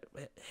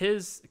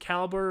his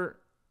caliber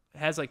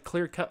has a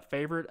clear-cut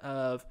favorite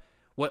of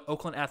what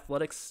Oakland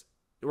Athletics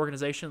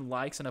organization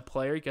likes in a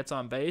player. He gets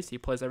on base, he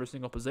plays every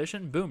single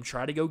position, boom,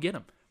 try to go get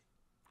him.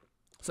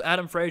 So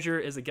Adam Frazier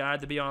is a guy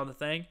to be on the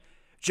thing.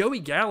 Joey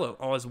Gallo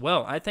as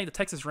well. I think the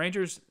Texas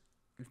Rangers,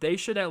 they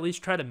should at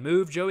least try to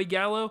move Joey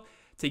Gallo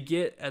to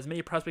get as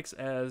many prospects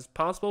as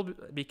possible,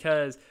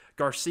 because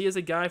Garcia is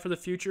a guy for the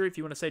future. If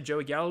you want to say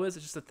Joey Gallo is,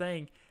 it's just a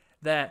thing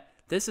that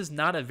this is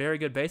not a very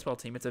good baseball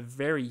team. It's a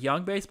very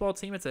young baseball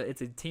team. It's a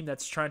team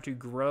that's trying to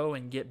grow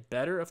and get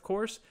better, of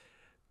course.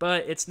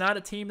 But it's not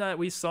a team that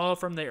we saw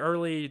from the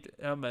early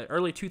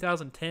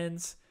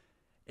 2010s.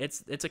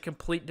 It's a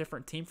complete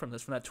different team from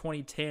that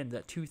 2010,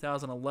 that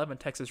 2011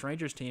 Texas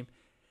Rangers team.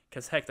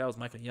 Because, heck, that was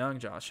Michael Young,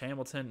 Josh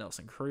Hamilton,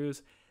 Nelson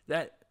Cruz.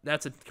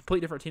 That's a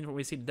complete different team from what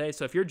we see today.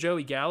 So if you're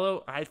Joey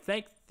Gallo, I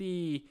think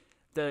the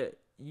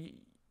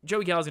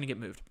Joey Gallo's going to get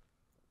moved.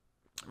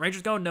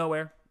 Rangers going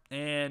nowhere,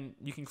 and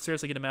you can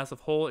seriously get a massive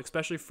hole,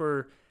 especially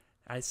for,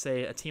 I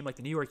say, a team like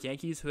the New York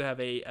Yankees, who have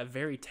a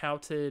very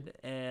touted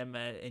and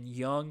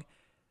young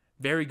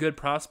very good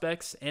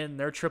prospects in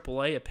their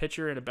AAA, a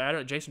pitcher and a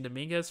batter, Jason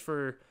Dominguez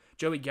for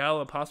Joey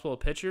Gallo, a possible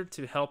pitcher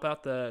to help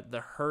out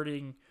the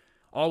hurting,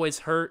 always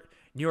hurt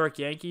New York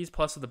Yankees,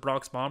 plus the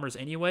Bronx Bombers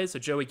anyway. So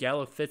Joey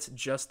Gallo fits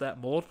just that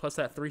mold, plus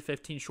that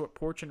 315 short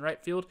porch in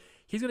right field.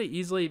 He's going to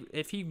easily,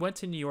 if he went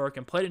to New York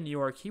and played in New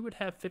York, he would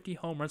have 50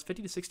 home runs,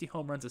 50 to 60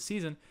 home runs a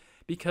season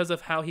because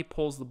of how he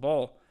pulls the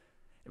ball.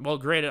 Well,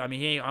 granted, I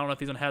mean, I don't know if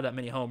he's going to have that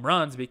many home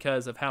runs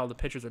because of how the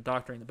pitchers are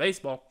doctoring the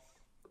baseball.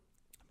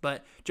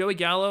 But Joey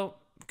Gallo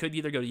could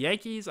either go to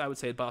Yankees, I would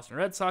say the Boston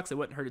Red Sox. It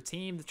wouldn't hurt a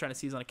team to try to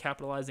seize on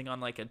capitalizing on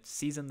like a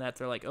season that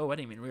they're like, oh, I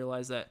didn't even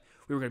realize that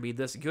we were going to be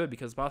this good,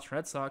 because Boston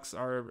Red Sox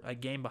are a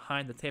game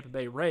behind the Tampa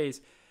Bay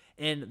Rays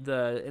in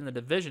the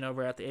division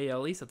over at the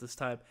AL East at this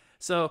time.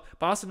 So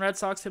Boston Red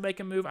Sox could make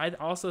a move. I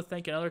also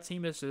think another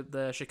team is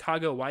the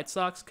Chicago White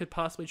Sox could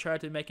possibly try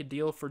to make a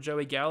deal for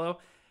Joey Gallo.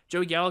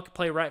 Joey Gallo could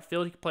play right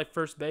field. He could play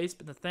first base.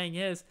 But the thing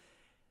is,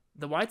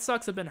 the White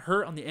Sox have been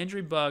hurt on the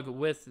injury bug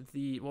with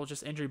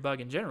just injury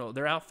bug in general.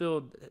 Their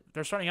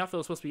starting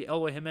outfield is supposed to be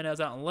Eloy Jimenez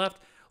out in left,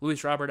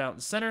 Luis Robert out in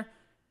center.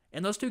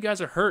 And those two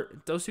guys are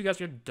hurt. Those two guys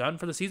are done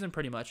for the season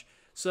pretty much.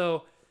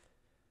 So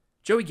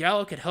Joey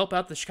Gallo could help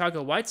out the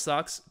Chicago White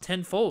Sox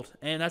tenfold.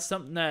 And that's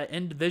something that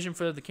in division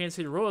for the Kansas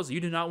City Royals you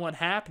do not want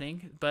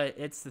happening. But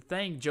it's the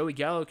thing. Joey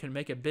Gallo can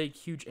make a big,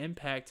 huge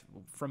impact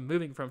from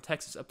moving from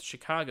Texas up to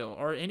Chicago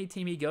or any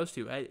team he goes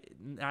to.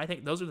 I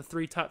think those are the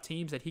three top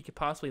teams that he could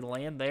possibly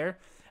land there.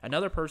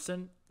 Another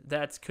person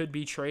that could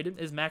be traded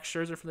is Max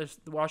Scherzer for the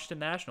Washington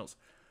Nationals.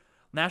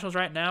 Nationals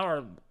right now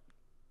are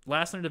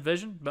last in their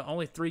division, but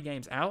only 3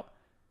 games out.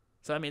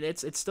 So, I mean,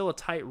 it's still a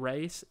tight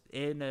race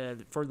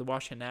for the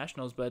Washington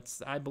Nationals, but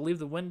I believe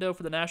the window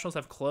for the Nationals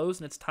have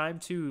closed, and it's time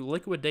to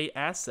liquidate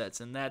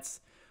assets, and that's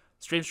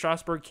Steven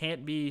Strasburg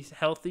can't be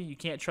healthy. You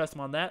can't trust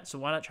him on that, so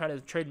why not try to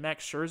trade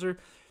Max Scherzer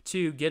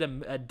to get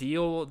a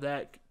deal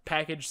that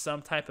package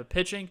some type of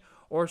pitching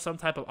or some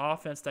type of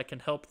offense that can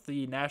help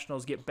the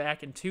Nationals get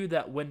back into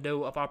that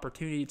window of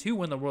opportunity to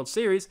win the World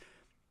Series.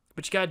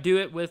 But you got to do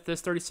it with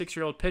this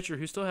 36-year-old pitcher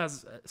who still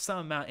has some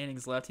amount of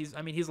innings left. He's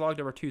logged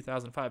over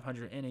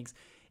 2,500 innings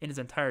in his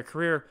entire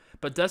career.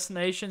 But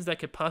destinations that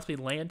could possibly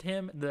land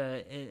him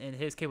in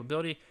his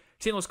capability,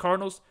 St. Louis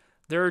Cardinals,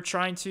 they're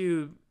trying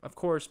to, of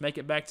course, make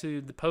it back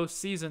to the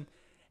postseason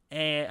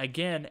and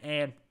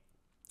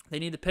they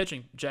need the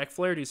pitching. Jack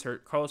Flaherty's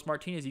hurt. Carlos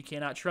Martinez, you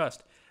cannot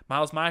trust.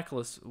 Miles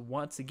Michaelis,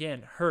 once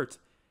again, hurt.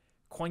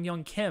 Kwang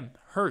Young Kim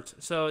hurt.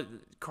 So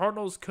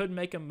Cardinals could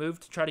make a move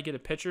to try to get a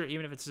pitcher,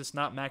 even if it's just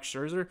not Max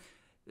Scherzer.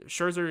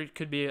 Scherzer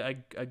could be a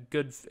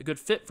good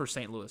fit for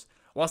St. Louis.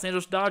 Los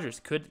Angeles Dodgers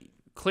could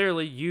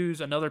clearly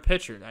use another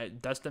pitcher.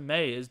 Dustin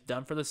May is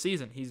done for the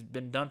season. He's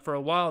been done for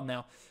a while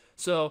now.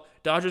 So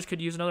Dodgers could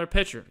use another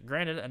pitcher.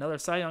 Granted, another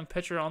Cy Young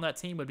pitcher on that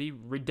team would be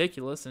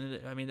ridiculous, and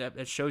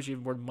that shows you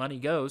where money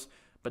goes.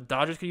 But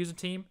Dodgers could use a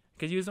team.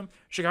 Could use them.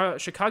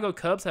 Chicago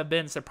Cubs have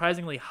been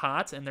surprisingly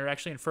hot, and they're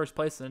actually in first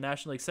place in the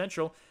National League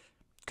Central.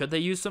 Could they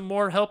use some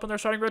more help in their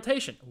starting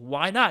rotation?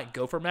 Why not?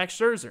 Go for Max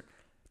Scherzer.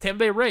 Tampa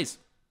Bay Rays.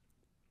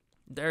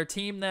 They're a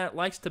team that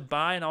likes to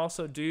buy and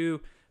also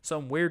do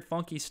some weird,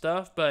 funky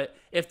stuff. But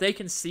if they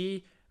can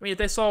see, if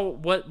they saw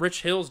what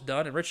Rich Hill's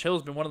done, and Rich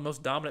Hill's been one of the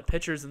most dominant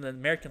pitchers in the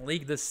American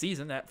League this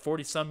season at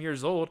 40-some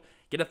years old,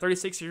 get a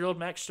 36-year-old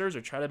Max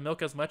Scherzer. Try to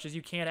milk as much as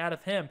you can out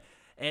of him.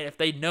 And if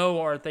they know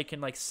or if they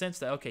can sense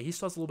that, okay, he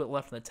still has a little bit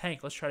left in the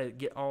tank, let's try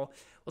to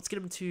let's get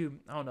him to,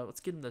 let's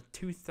get him to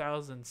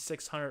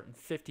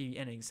 2,650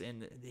 innings,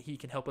 and he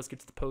can help us get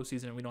to the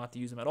postseason, and we don't have to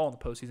use him at all in the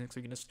postseason, so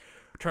we can just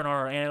turn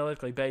our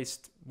analytically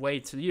based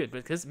way to you.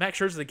 Because Max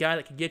Scherzer is the guy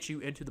that can get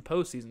you into the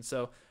postseason.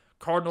 So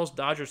Cardinals,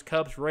 Dodgers,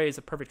 Cubs, Rays,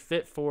 a perfect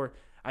fit for,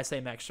 I say,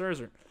 Max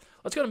Scherzer.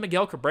 Let's go to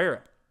Miguel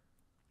Cabrera.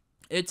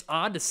 It's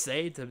odd to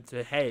say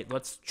hey,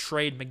 let's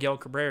trade Miguel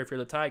Cabrera if you're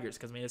the Tigers,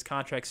 because his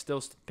contract's still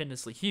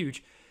stupendously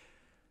huge.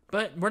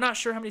 But we're not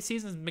sure how many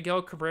seasons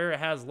Miguel Cabrera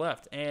has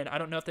left, and I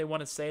don't know if they want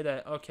to say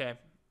that, okay,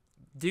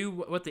 do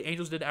what the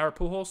Angels did to our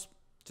Pujols,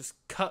 just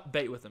cut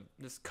bait with him,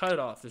 just cut it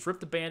off, just rip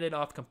the Band-Aid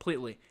off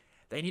completely.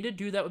 They need to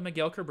do that with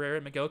Miguel Cabrera,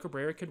 and Miguel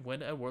Cabrera could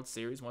win a World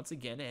Series once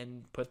again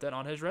and put that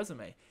on his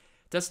resume.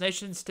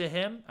 Destinations to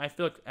him, I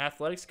feel like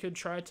Athletics could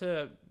try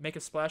to make a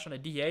splash on a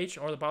DH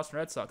or the Boston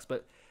Red Sox,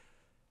 but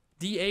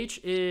DH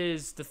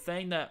is the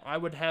thing that I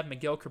would have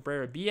Miguel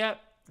Cabrera be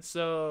at.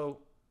 So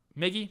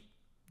Miggy,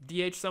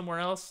 DH somewhere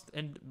else,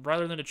 and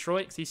rather than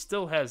Detroit, because he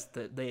still has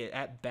the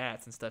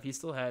at-bats and stuff. He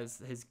still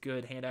has his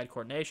good hand-eye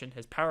coordination.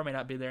 His power may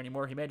not be there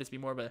anymore. He may just be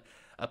more of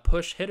a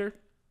push hitter,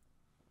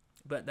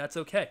 but that's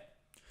okay.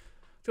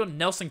 Let's go to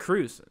Nelson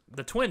Cruz.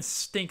 The Twins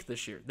stink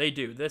this year. They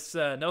do. This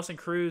Nelson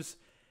Cruz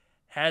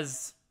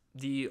has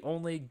the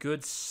only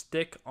good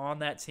stick on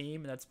that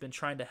team that's been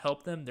trying to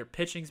help them. Their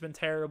pitching's been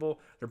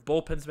terrible. Their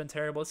bullpen's been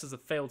terrible. This is a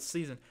failed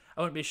season.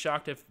 I wouldn't be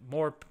shocked if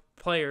more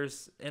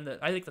players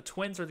I think the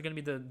Twins are going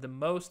to be the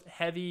most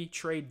heavy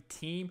trade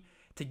team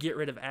to get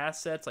rid of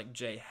assets like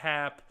Jay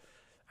Happ.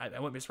 I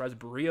wouldn't be surprised if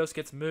Barrios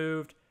gets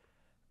moved.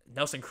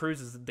 Nelson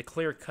Cruz is the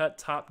clear-cut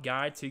top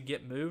guy to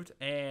get moved,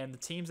 and the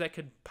teams that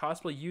could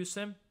possibly use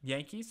him,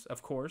 Yankees,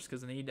 of course,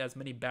 because they need as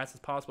many bats as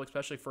possible,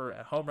 especially for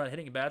home run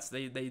hitting bats.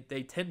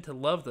 They tend to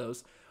love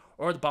those.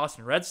 Or the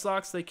Boston Red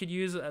Sox, they could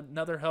use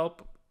another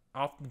help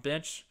off the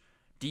bench,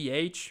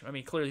 DH. I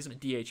mean, clearly he's in a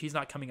DH. He's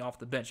not coming off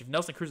the bench. If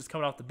Nelson Cruz is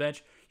coming off the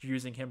bench, you're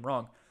using him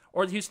wrong.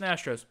 Or the Houston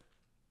Astros.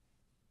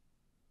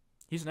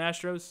 Houston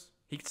Astros,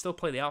 he can still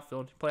play the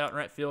outfield, play out in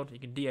right field. You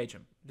can DH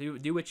him.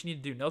 Do what you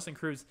need to do. Nelson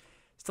Cruz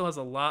still has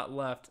a lot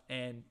left,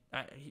 and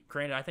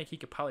granted, I think he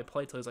could probably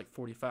play till he's like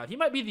 45. He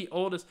might be the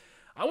oldest.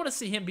 I want to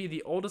see him be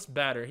the oldest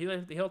batter. He'll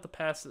have to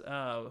pass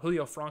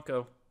Julio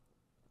Franco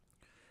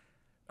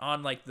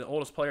on like the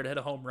oldest player to hit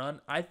a home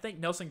run. I think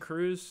Nelson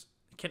Cruz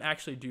can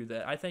actually do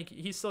that. I think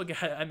he's still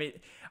got. I mean,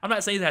 I'm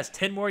not saying he has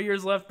 10 more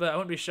years left, but I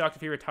wouldn't be shocked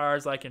if he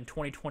retires like in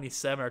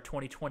 2027 or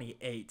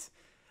 2028.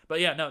 But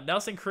yeah, no,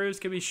 Nelson Cruz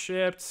could be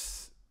shipped.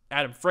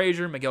 Adam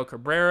Frazier, Miguel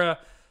Cabrera,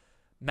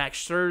 Max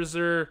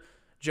Scherzer,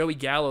 Joey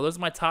Gallo. Those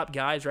are my top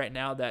guys right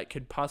now that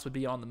could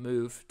possibly be on the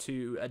move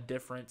to a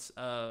different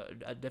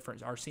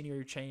our senior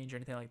year change or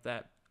anything like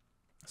that.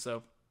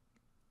 So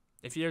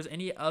if there's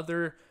any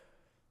other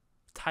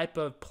type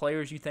of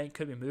players you think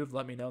could be moved,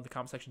 let me know in the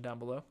comment section down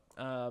below.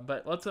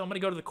 But I'm going to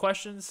go to the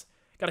questions.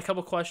 Got a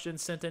couple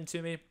questions sent in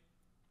to me.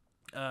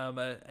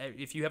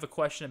 If you have a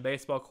question, a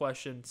baseball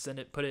question,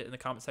 put it in the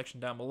comment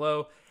section down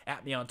below.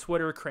 At me on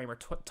Twitter, Kramer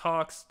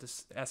Talks.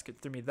 Just ask it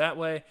through me that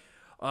way.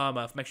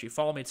 Make sure you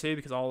follow me too,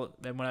 because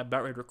when I'm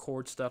about ready to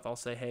record stuff, I'll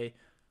say, hey,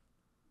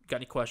 got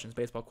any questions,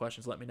 baseball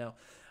questions, let me know.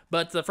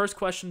 But the first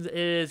question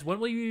is, when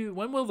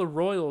will the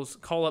Royals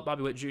call up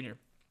Bobby Witt Jr.?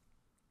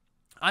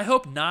 I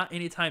hope not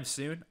anytime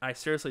soon. I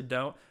seriously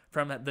don't.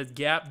 From the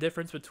gap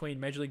difference between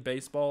Major League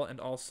Baseball and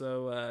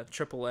also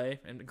AAA,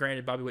 and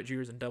granted Bobby Witt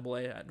Jr. is in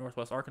AA at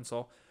Northwest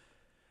Arkansas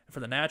for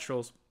the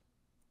Naturals,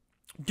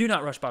 do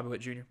not rush Bobby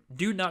Witt Jr.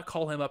 Do not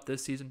call him up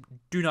this season.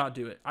 Do not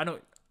do it. I know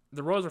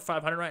the Royals are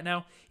 500 right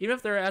now. Even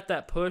if they're at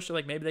that push,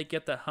 like maybe they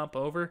get that hump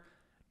over,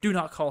 do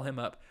not call him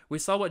up. We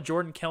saw what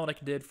Jordan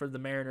Kelenic did for the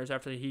Mariners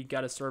after he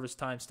got his service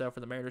time stuff for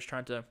the Mariners,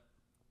 trying to, of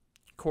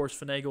course,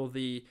 finagle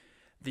the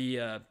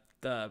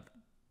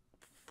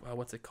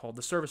what's it called?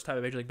 The service time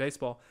of Major League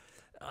Baseball.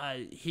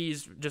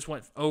 He's just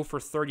went 0 for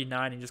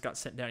 39 and just got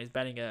sent down. He's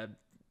batting a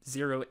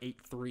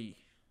 0.83.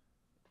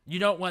 You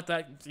don't want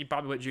that to be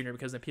Bobby Witt Jr.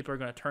 because then people are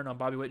going to turn on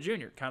Bobby Witt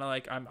Jr. Kind of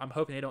like I'm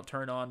hoping they don't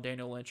turn on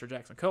Daniel Lynch or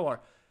Jackson Kowar.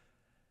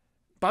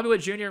 Bobby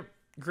Witt Jr.,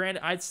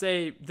 granted, I'd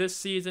say this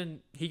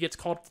season he gets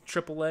called up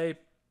to AAA.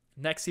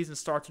 Next season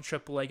starts in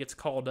AAA, gets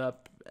called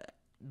up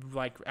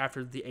like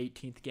after the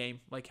 18th game,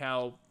 like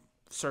how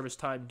service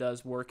time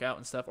does work out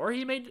and stuff. Or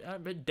he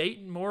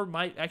Dayton Moore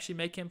might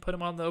actually put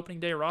him on the opening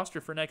day roster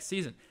for next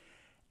season.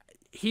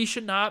 He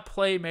should not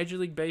play Major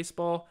League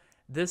Baseball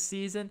this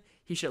season.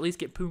 He should at least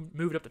get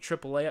moved up to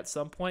AAA at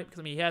some point,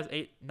 because he has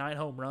 8-9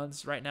 home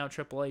runs right now in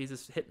AAA. He's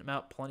just hitting them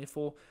out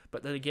plentiful.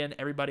 But then again,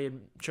 everybody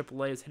in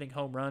AAA is hitting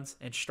home runs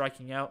and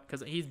striking out,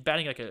 because he's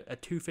batting like a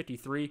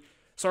 253.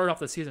 Started off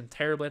the season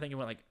terribly. I think he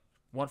went like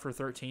 1 for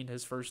 13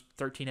 his first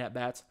 13 at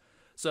bats.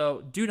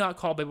 So do not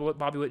call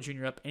Bobby Witt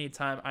Jr. up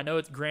anytime. I know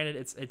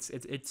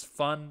it's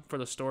fun for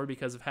the story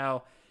because of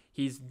how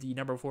he's the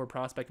number 4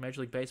 prospect in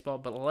Major League Baseball,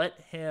 but let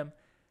him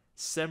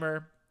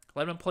simmer.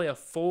 Let him play a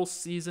full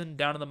season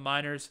down in the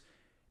minors,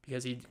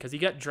 because he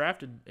got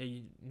drafted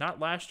not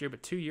last year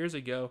but 2 years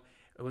ago.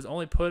 It was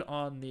only put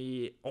on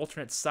the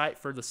alternate site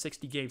for the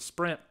 60-game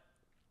sprint,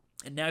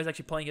 and now he's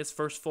actually playing his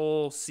first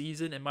full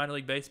season in minor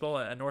league baseball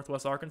at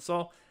Northwest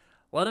Arkansas.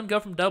 Let him go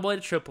from AA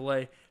to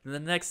AAA, and the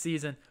next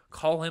season,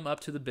 call him up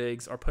to the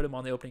bigs or put him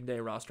on the opening day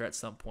roster at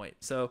some point.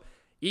 So,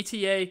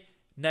 ETA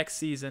next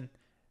season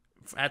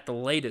at the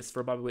latest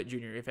for Bobby Witt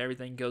Jr. if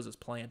everything goes as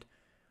planned.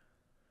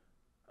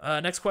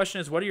 Next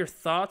question is, what are your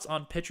thoughts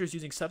on pitchers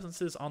using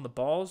substances on the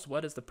balls?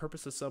 What is the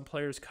purpose of some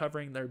players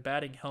covering their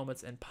batting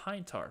helmets in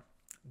pine tar?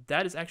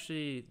 That is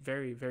actually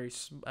very, very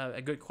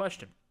a good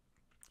question.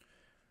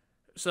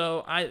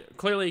 So, I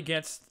clearly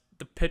against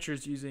the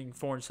pitchers using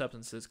foreign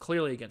substances.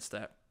 Clearly against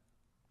that.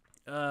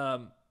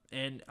 But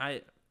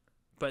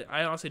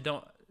I honestly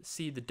don't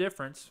see the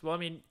difference. Well, I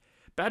mean,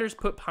 batters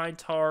put pine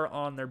tar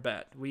on their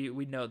bat.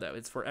 We know that.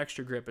 It's for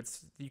extra grip.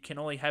 You can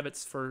only have it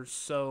for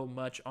so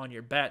much on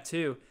your bat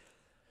too.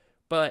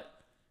 But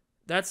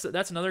that's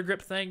another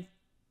grip thing.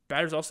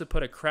 Batters also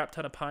put a crap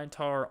ton of pine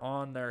tar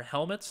on their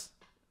helmets,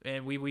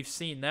 and we've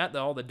seen that,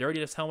 all the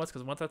dirtiest helmets,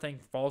 because once that thing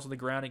falls on the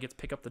ground, it gets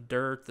pick up the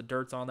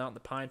dirt's on out in the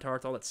pine tar.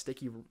 It's all that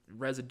sticky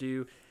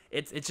residue.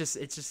 I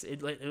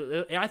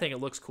think it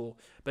looks cool,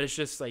 but it's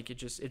just like it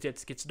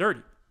gets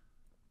dirty.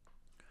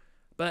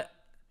 But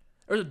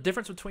there's a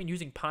difference between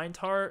using pine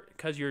tar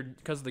because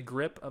of the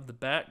grip of the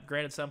bat.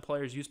 Granted, some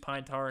players use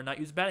pine tar and not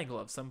use batting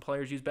gloves. Some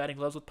players use batting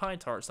gloves with pine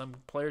tar. Some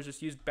players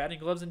just use batting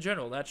gloves in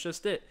general. That's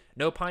just it.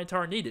 No pine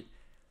tar needed.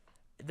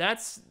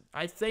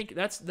 I think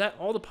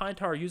all the pine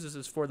tar uses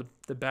is for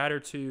the batter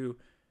to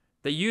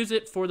They use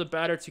it for the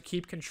batter to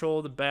keep control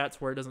of the bats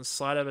where it doesn't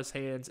slide out of his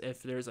hands.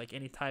 If there's like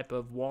any type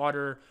of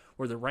water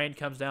where the rain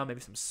comes down,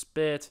 maybe some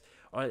spit,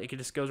 or it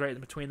just goes right in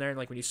between there. And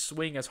like when you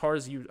swing as hard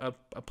as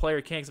a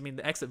player can, 'cause I mean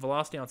the exit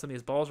velocity on some of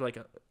these balls are like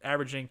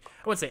averaging.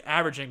 I wouldn't say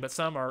averaging, but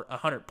some are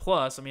 100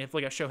 plus. I mean, if you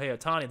look at Shohei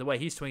Ohtani, the way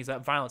he swings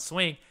that violent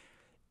swing,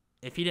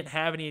 if he didn't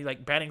have any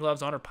like batting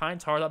gloves on or pine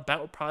tar, that bat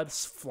would probably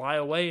just fly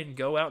away and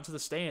go out to the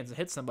stands and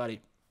hit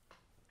somebody.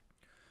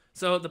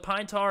 So the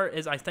pine tar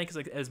I think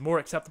is more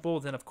acceptable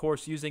than, of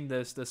course, using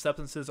the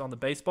substances on the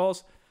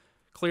baseballs,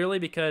 clearly,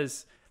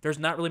 because there's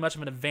not really much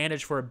of an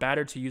advantage for a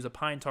batter to use a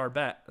pine tar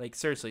bat. Like,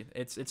 seriously,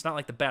 it's not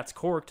like the bat's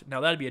corked. Now,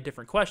 that'd be a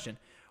different question.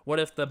 What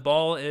if the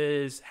ball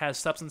has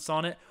substance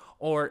on it,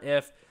 or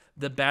if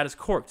the bat is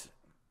corked?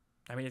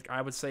 I mean,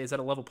 I would say, is that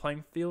a level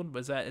playing field?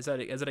 Is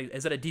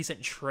that a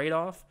decent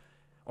trade-off?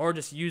 Or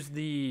just use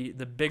the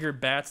bigger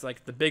bats,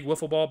 like the big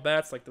wiffle ball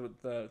bats, like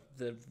the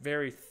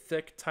very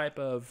thick type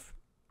of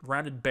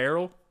rounded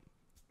barrel,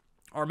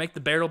 or make the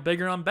barrel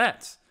bigger on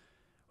bats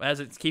as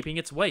it's keeping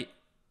its weight.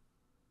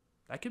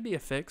 That could be a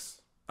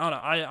fix. I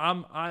don't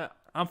know.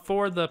 I'm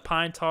for the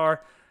pine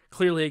tar,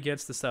 clearly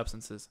against the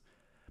substances.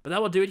 But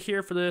that will do it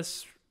here for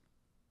this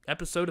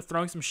episode of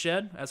Throwing Some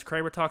Shed as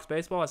Kramer Talks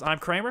Baseball. As I'm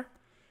Kramer.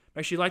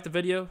 Make sure you like the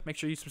video. Make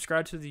sure you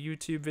subscribe to the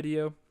YouTube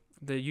video,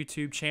 the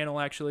YouTube channel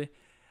actually.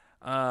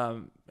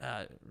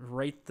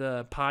 Rate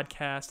the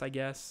podcast, I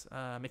guess.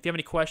 If you have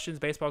any questions,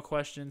 baseball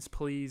questions,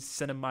 please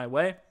send them my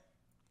way.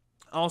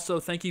 Also,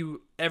 thank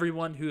you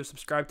everyone who has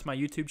subscribed to my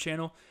YouTube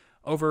channel.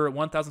 Over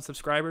 1,000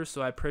 subscribers,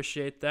 so I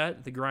appreciate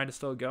that. The grind is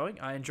still going.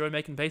 I enjoy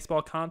making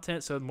baseball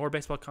content, so more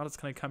baseball content is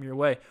going to come your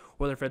way,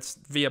 whether if it's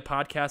via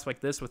podcasts like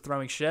this with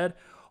Throwing Shed,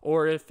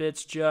 or if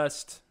it's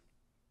just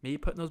me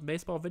putting those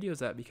baseball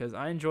videos out, because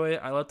I enjoy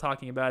it. I love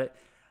talking about it.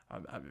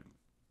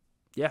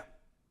 Yeah.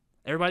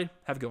 Everybody,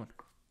 have a good one.